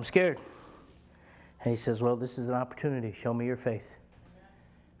 And you say, I'm scared. And he says, well, this is an opportunity. Show me your faith.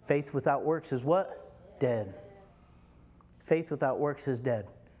 Faith without works is what? Dead. Faith without works is dead.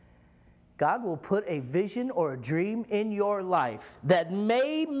 God will put a vision or a dream in your life that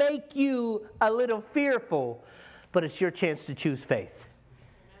may make you a little fearful, but it's your chance to choose faith.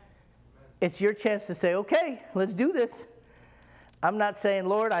 It's your chance to say, okay, let's do this. I'm not saying,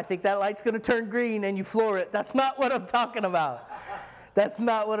 Lord, I think that light's going to turn green and you floor it. That's not what I'm talking about. That's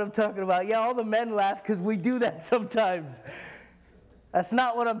not what I'm talking about. Yeah, all the men laugh because we do that sometimes. That's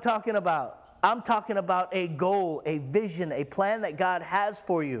not what I'm talking about. I'm talking about a goal, a vision, a plan that God has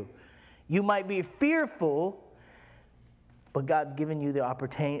for you. You might be fearful, but God's given you the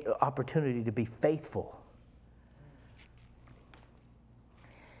opportunity to be faithful.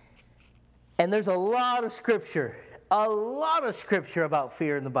 And there's a lot of scripture about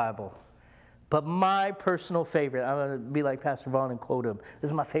fear in the Bible. But my personal favorite, I'm going to be like Pastor Vaughn and quote him. This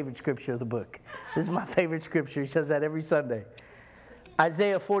is my favorite scripture of the book. This is my favorite scripture. He says that every Sunday.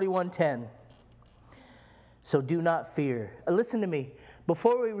 Isaiah 41:10. So do not fear. Listen to me.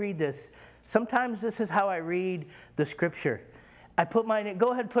 Before we read this, sometimes this is how I read the scripture. I put my name,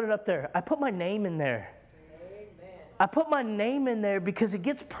 go ahead, put it up there. I put my name in there. I put my name in there because it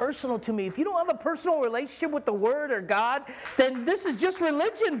gets personal to me. If you don't have a personal relationship with the Word or God, then this is just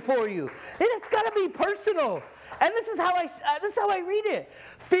religion for you. It's got to be personal. And this is how I read it.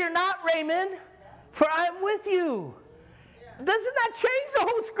 Fear not, Raymond, for I am with you. Doesn't that change the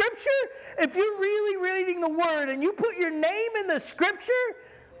whole scripture? If you're really reading the Word and you put your name in the scripture,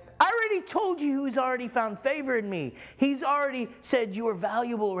 I already told you who's already found favor in me. He's already said you are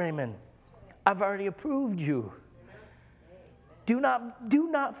valuable, Raymond. I've already approved you. Do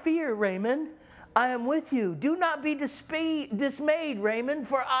not fear, Raymond. I am with you. Do not be dismayed, Raymond,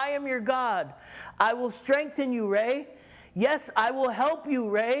 for I am your God. I will strengthen you, Ray. Yes, I will help you,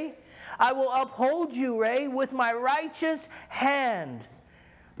 Ray. I will uphold you, Ray, with my righteous hand.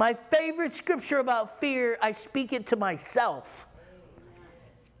 My favorite scripture about fear, I speak it to myself.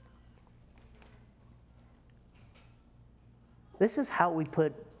 This is how we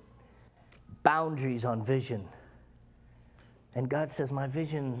put boundaries on vision. And God says, my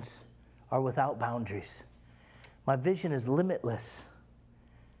visions are without boundaries. My vision is limitless.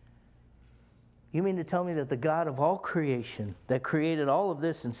 You mean to tell me that the God of all creation, that created all of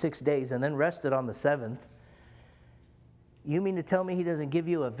this in 6 days and then rested on the seventh, you mean to tell me he doesn't give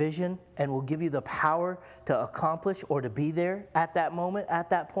you a vision and will give you the power to accomplish or to be there at that moment, at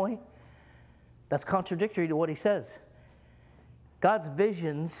that point? That's contradictory to what he says. God's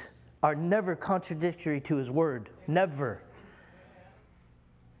visions are never contradictory to his word. Never.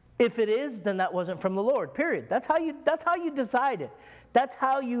 If it is, then that wasn't from the Lord, period. That's how you decide it. That's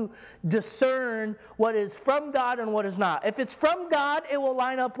how you discern what is from God and what is not. If it's from God, it will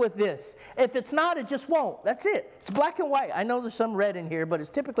line up with this. If it's not, it just won't. That's it. It's black and white. I know there's some red in here, but it's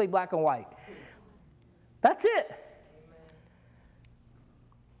typically black and white. That's it.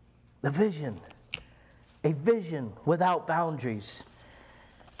 The vision. A vision without boundaries.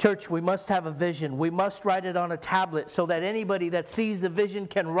 Church, we must have a vision. We must write it on a tablet so that anybody that sees the vision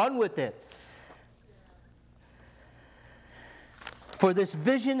can run with it. For this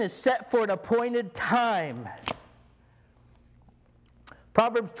vision is set for an appointed time.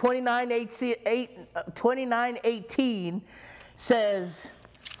 Proverbs 29:18 says,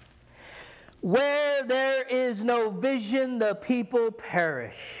 where there is no vision, the people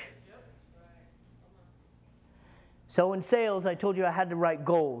perish. So in sales, I told you I had to write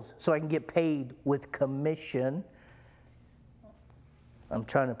goals so I can get paid with commission. I'm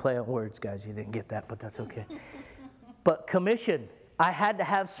trying to play on words, guys. You didn't get that, but that's okay. But commission, I had to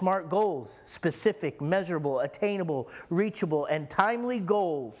have SMART goals, specific, measurable, attainable, reachable, and timely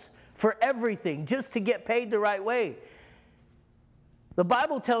goals for everything, just to get paid the right way. The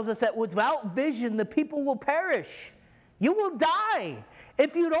Bible tells us that without vision, the people will perish. You will die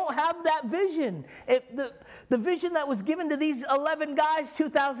if you don't have that vision. The vision that was given to these 11 guys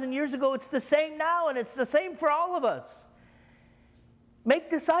 2,000 years ago, it's the same now, and it's the same for all of us.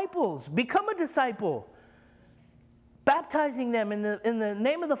 Make disciples. Become a disciple. Baptizing them in the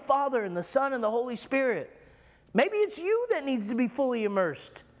name of the Father and the Son and the Holy Spirit. Maybe it's you that needs to be fully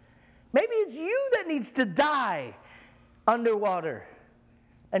immersed. Maybe it's you that needs to die underwater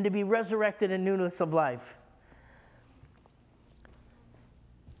and to be resurrected in newness of life.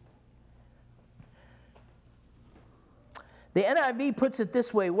 The NIV puts it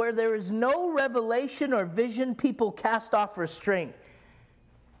this way, where there is no revelation or vision, people cast off restraint.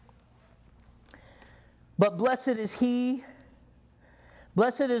 But blessed is the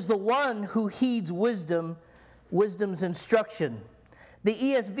one who heeds wisdom's instruction. The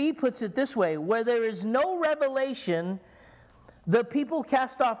ESV puts it this way, where there is no revelation, the people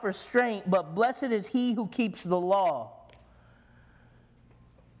cast off restraint, but blessed is he who keeps the law.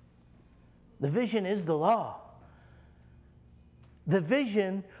 The vision is the law. The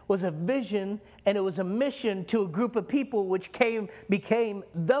vision was a vision, and it was a mission to a group of people, which became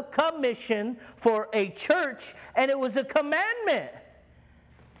the commission for a church, and it was a commandment.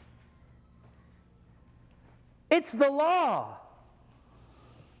 It's the law.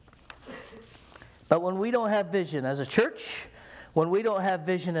 But when we don't have vision as a church, when we don't have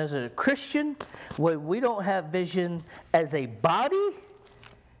vision as a Christian, when we don't have vision as a body,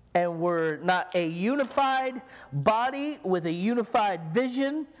 and we're not a unified body with a unified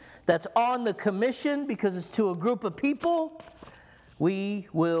vision that's on the commission because it's to a group of people, we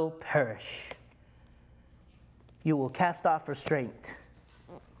will perish. You will cast off restraint.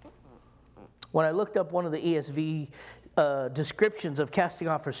 When I looked up one of the ESV descriptions of casting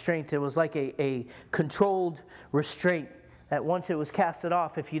off restraint, it was like a controlled restraint that once it was casted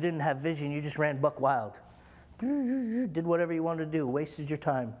off, if you didn't have vision, you just ran buck wild. Did whatever you wanted to do, wasted your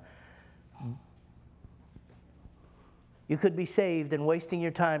time. You could be saved and wasting your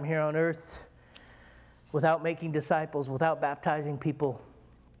time here on earth without making disciples, without baptizing people.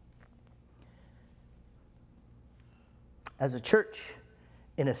 As a church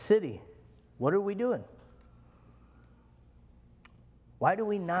in a city, what are we doing? Why do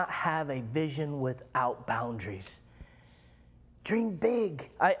we not have a vision without boundaries? Dream big.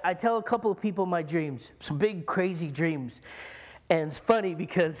 I tell a couple of people my dreams, some big, crazy dreams. And it's funny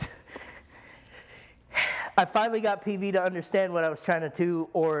because I finally got PV to understand what I was trying to do,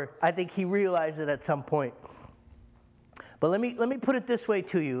 or I think he realized it at some point. But let me put it this way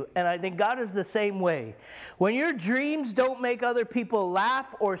to you, and I think God is the same way. When your dreams don't make other people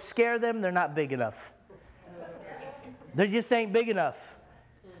laugh or scare them, they're not big enough. They just ain't big enough.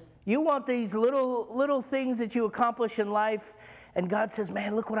 You want these little things that you accomplish in life, and God says,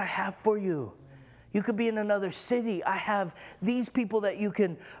 man, look what I have for you. You could be in another city. I have these people that you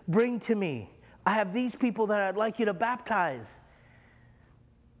can bring to me. I have these people that I'd like you to baptize.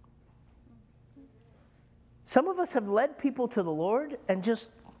 Some of us have led people to the Lord and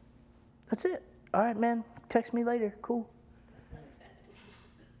just, that's it. All right, man, text me later. Cool.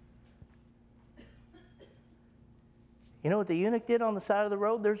 You know what the eunuch did on the side of the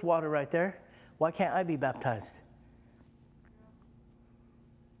road? There's water right there. Why can't I be baptized?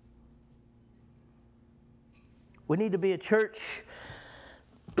 We need to be a church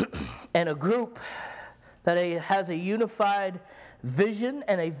and a group that has a unified vision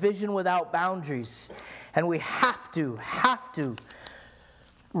and a vision without boundaries. And we have to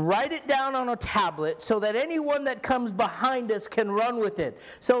write it down on a tablet so that anyone that comes behind us can run with it.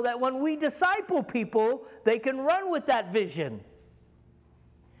 So that when we disciple people, they can run with that vision.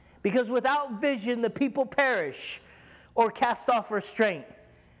 Because without vision, the people perish or cast off restraint.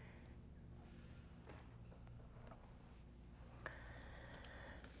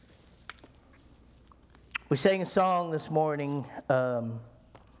 We sang a song this morning,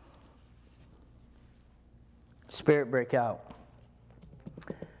 Spirit Break Out.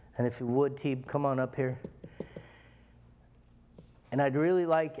 And if you would, Teeb, come on up here. And I'd really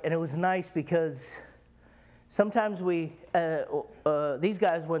like, and it was nice because sometimes these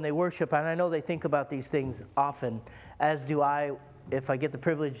guys, when they worship, and I know they think about these things often, as do I, if I get the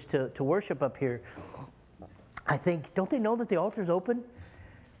privilege to worship up here. I think, don't they know that the altar's open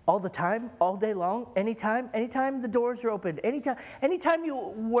all the time, all day long, anytime the doors are open, anytime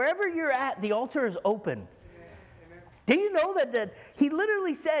wherever you're at, the altar is open. Do you know that he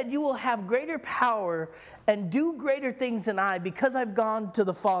literally said, you will have greater power and do greater things than I because I've gone to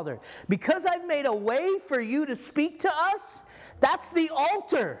the Father. Because I've made a way for you to speak to us, that's the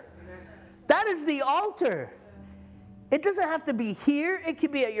altar. That is the altar. It doesn't have to be here. It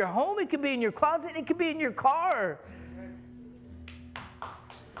could be at your home. It could be in your closet. It could be in your car.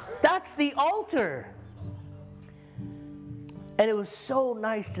 That's the altar. And it was so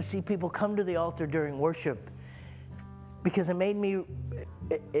nice to see people come to the altar during worship, because it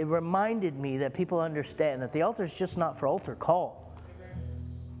reminded me that people understand that the altar is just not for altar call.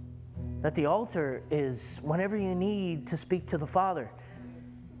 That the altar is whenever you need to speak to the Father.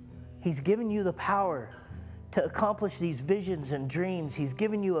 He's given you the power to accomplish these visions and dreams. He's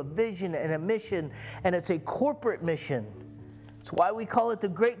given you a vision and a mission, and it's a corporate mission. It's why we call it the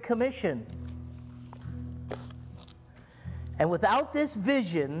Great Commission. And without this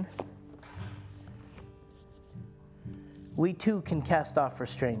vision, we too can cast off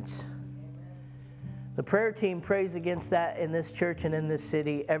restraints. The prayer team prays against that in this church and in this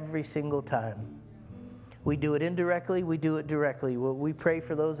city every single time. We do it indirectly, we do it directly. We pray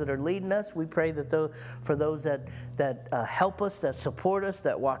for those that are leading us. We pray for those that help us, that support us,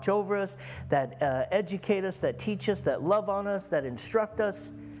 that watch over us, that educate us, that teach us, that love on us, that instruct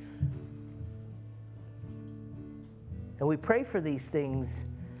us. And we pray for these things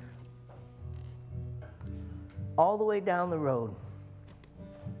all the way down the road.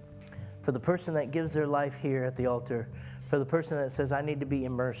 For the person that gives their life here at the altar, for the person that says, I need to be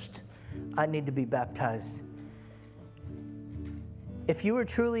immersed, I need to be baptized. If you were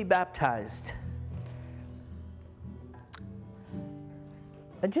truly baptized,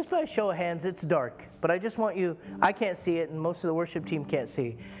 and just by a show of hands, it's dark, but I just want you, I can't see it, and most of the worship team can't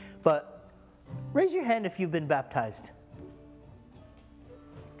see, but raise your hand if you've been baptized.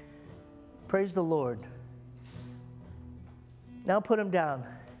 Praise the Lord. Now put them down.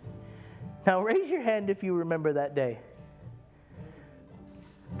 Now raise your hand if you remember that day.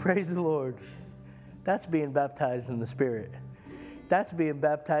 Praise the Lord. That's being baptized in the Spirit. That's being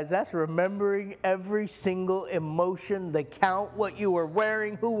baptized. That's remembering every single emotion, the count, what you were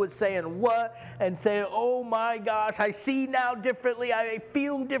wearing, who was saying what, and saying, oh my gosh, I see now differently, I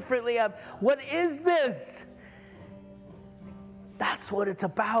feel differently. What is this? That's what it's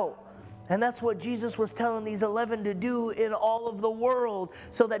about. And that's what Jesus was telling these 11 to do in all of the world,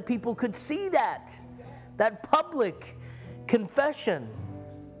 so that people could see that public confession.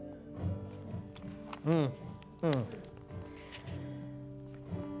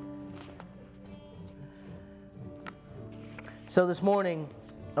 So this morning,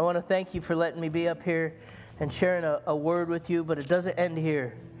 I want to thank you for letting me be up here and sharing a word with you, but it doesn't end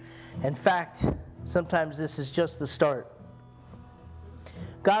here. In fact, sometimes this is just the start.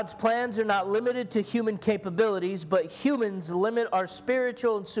 God's plans are not limited to human capabilities, but humans limit our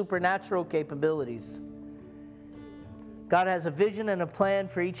spiritual and supernatural capabilities. God has a vision and a plan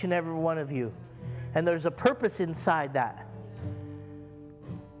for each and every one of you, and there's a purpose inside that.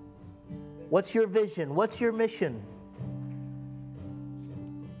 What's your vision? What's your mission?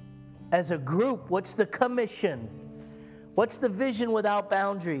 As a group, what's the commission? What's the vision without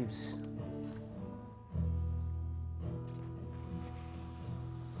boundaries?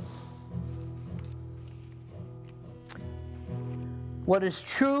 What is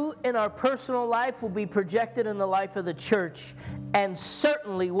true in our personal life will be projected in the life of the church, and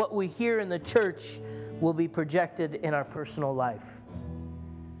certainly what we hear in the church will be projected in our personal life.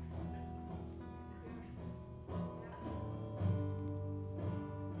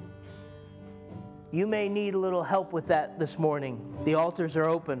 You may need a little help with that this morning. The altars are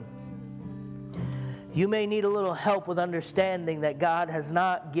open. You may need a little help with understanding that God has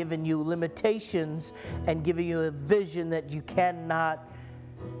not given you limitations and given you a vision that you cannot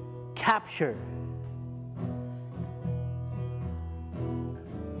capture.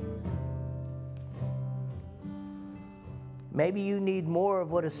 Maybe you need more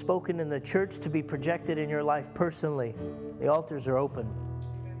of what is spoken in the church to be projected in your life personally. The altars are open.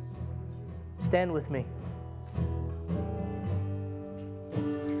 Stand with me.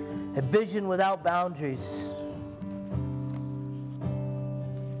 A vision without boundaries.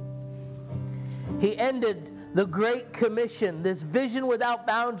 He ended the Great Commission, this vision without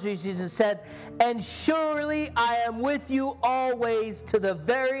boundaries. Jesus said, "And surely I am with you always to the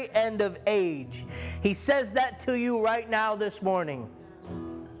very end of age." He says that to you right now this morning.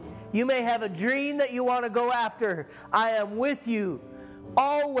 You may have a dream that you want to go after. I am with you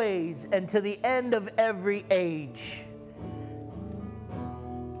always and to the end of every age.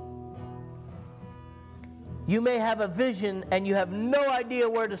 You may have a vision and you have no idea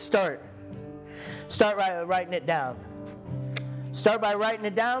where to start. Start by writing it down. Start by writing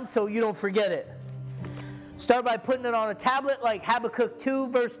it down so you don't forget it. Start by putting it on a tablet like Habakkuk 2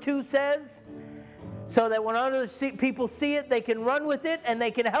 verse 2 says, so that when other people see it, they can run with it and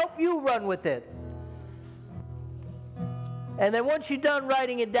they can help you run with it. And then once you're done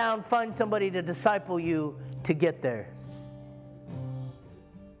writing it down, find somebody to disciple you to get there.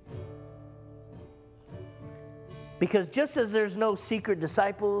 Because just as there's no secret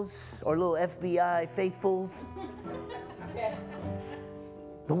disciples or little FBI faithfuls,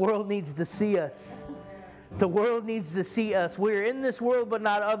 the world needs to see us. The world needs to see us. We're in this world, but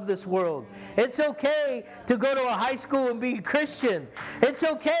not of this world. It's okay to go to a high school and be a Christian. It's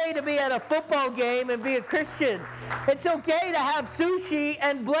okay to be at a football game and be a Christian. It's okay to have sushi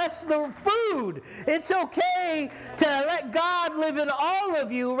and bless the food. It's okay to let God live in all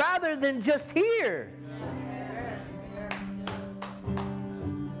of you rather than just here.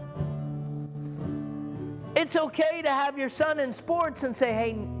 It's okay to have your son in sports and say,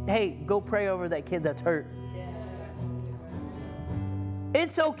 hey, go pray over that kid that's hurt.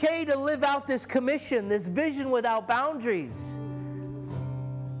 It's okay to live out this commission, this vision without boundaries.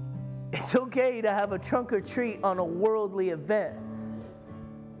 It's okay to have a trunk or treat on a worldly event.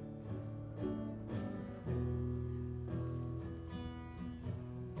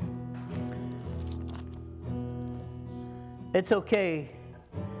 It's okay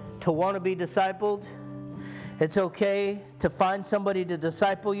to want to be discipled. It's okay to find somebody to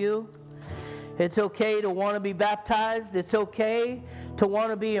disciple you. It's okay to want to be baptized. It's okay to want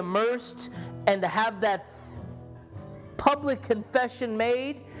to be immersed and to have that public confession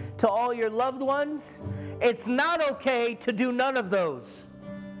made to all your loved ones. It's not okay to do none of those.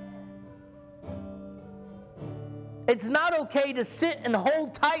 It's not okay to sit and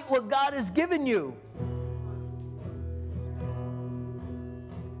hold tight what God has given you.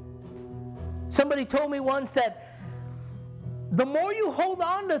 Somebody told me once that the more you hold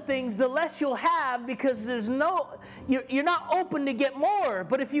on to things, the less you'll have, because you're not open to get more.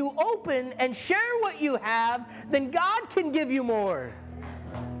 But if you open and share what you have, then God can give you more.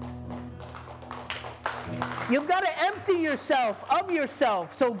 You've got to empty yourself of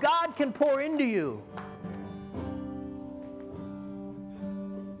yourself so God can pour into you.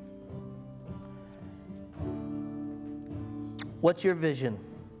 What's your vision?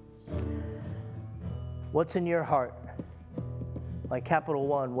 What's in your heart? Like Capital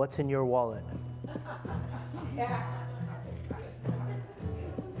One, what's in your wallet?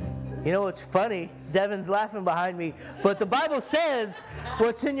 You know, it's funny. Devin's laughing behind me. But the Bible says,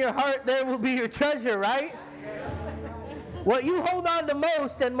 what's in your heart, there will be your treasure, right? What you hold on to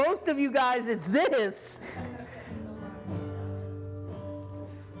most, and most of you guys, it's this.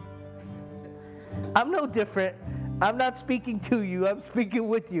 I'm no different. I'm not speaking to you. I'm speaking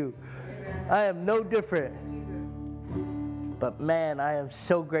with you. I am no different. But man, I am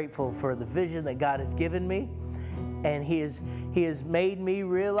so grateful for the vision that God has given me. And He has made me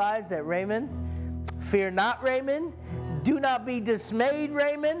realize that, Raymond, fear not, Raymond. Do not be dismayed,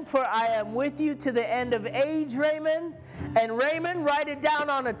 Raymond, for I am with you to the end of age, Raymond. And Raymond, write it down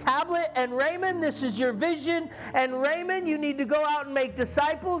on a tablet. And Raymond, this is your vision. And Raymond, you need to go out and make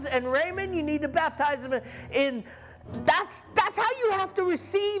disciples. And Raymond, you need to baptize them in. That's how you have to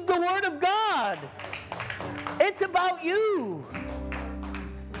receive the Word of God. It's about you.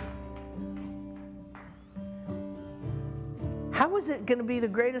 How is it going to be the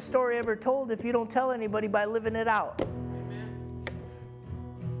greatest story ever told if you don't tell anybody by living it out?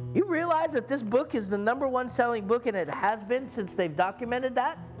 You realize that this book is the #1 selling book, and it has been since they've documented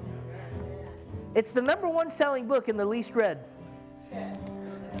that? It's the #1 selling book in the least read.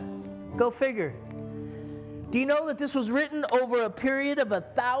 Go figure. Do you know that this was written over a period of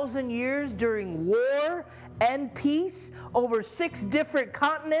 1,000 years during war and peace over 6 different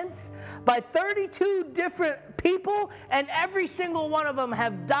continents by 32 different people, and every single one of them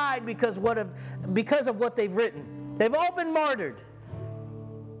have died because of what they've written? They've all been martyred.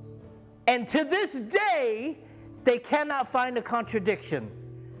 And to this day, they cannot find a contradiction.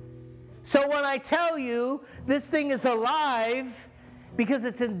 So when I tell you this thing is alive, because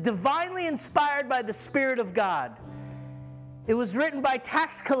it's divinely inspired by the Spirit of God. It was written by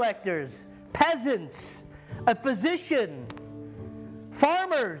tax collectors, peasants, a physician,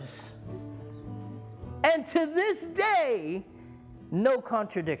 farmers, and to this day, no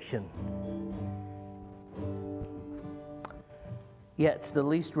contradiction. Yet it's the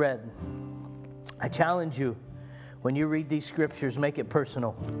least read. I challenge you, when you read these scriptures, make it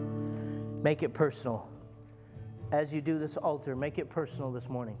personal. Make it personal. As you do this altar, make it personal this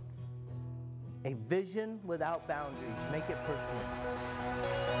morning. A vision without boundaries. Make it personal.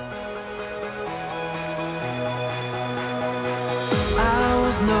 I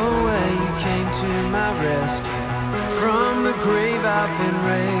was nowhere, you came to my rescue. From the grave I've been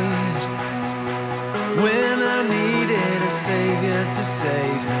raised. When I needed a savior to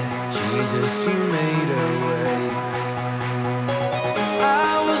save me, Jesus, you made a way.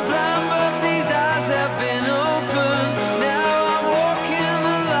 I was blind, but these eyes have been opened. Now I walk in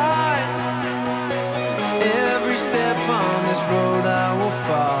the light. Every step on this road I will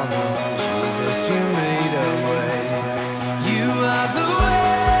follow. Jesus, you made a way. You are the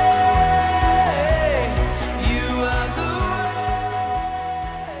way. You are the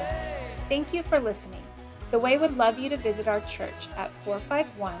way. Thank you for listening. The Way would love you to visit our church at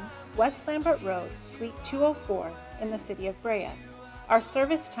 451 West Lambert Road, Suite 204 in the city of Brea. Our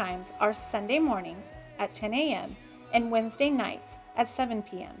service times are Sunday mornings at 10 a.m. and Wednesday nights at 7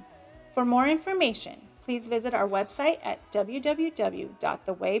 p.m. For more information, please visit our website at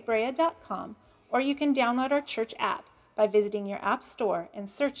www.thewaybrea.com, or you can download our church app by visiting your app store and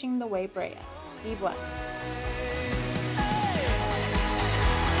searching The Way Brea. Be blessed.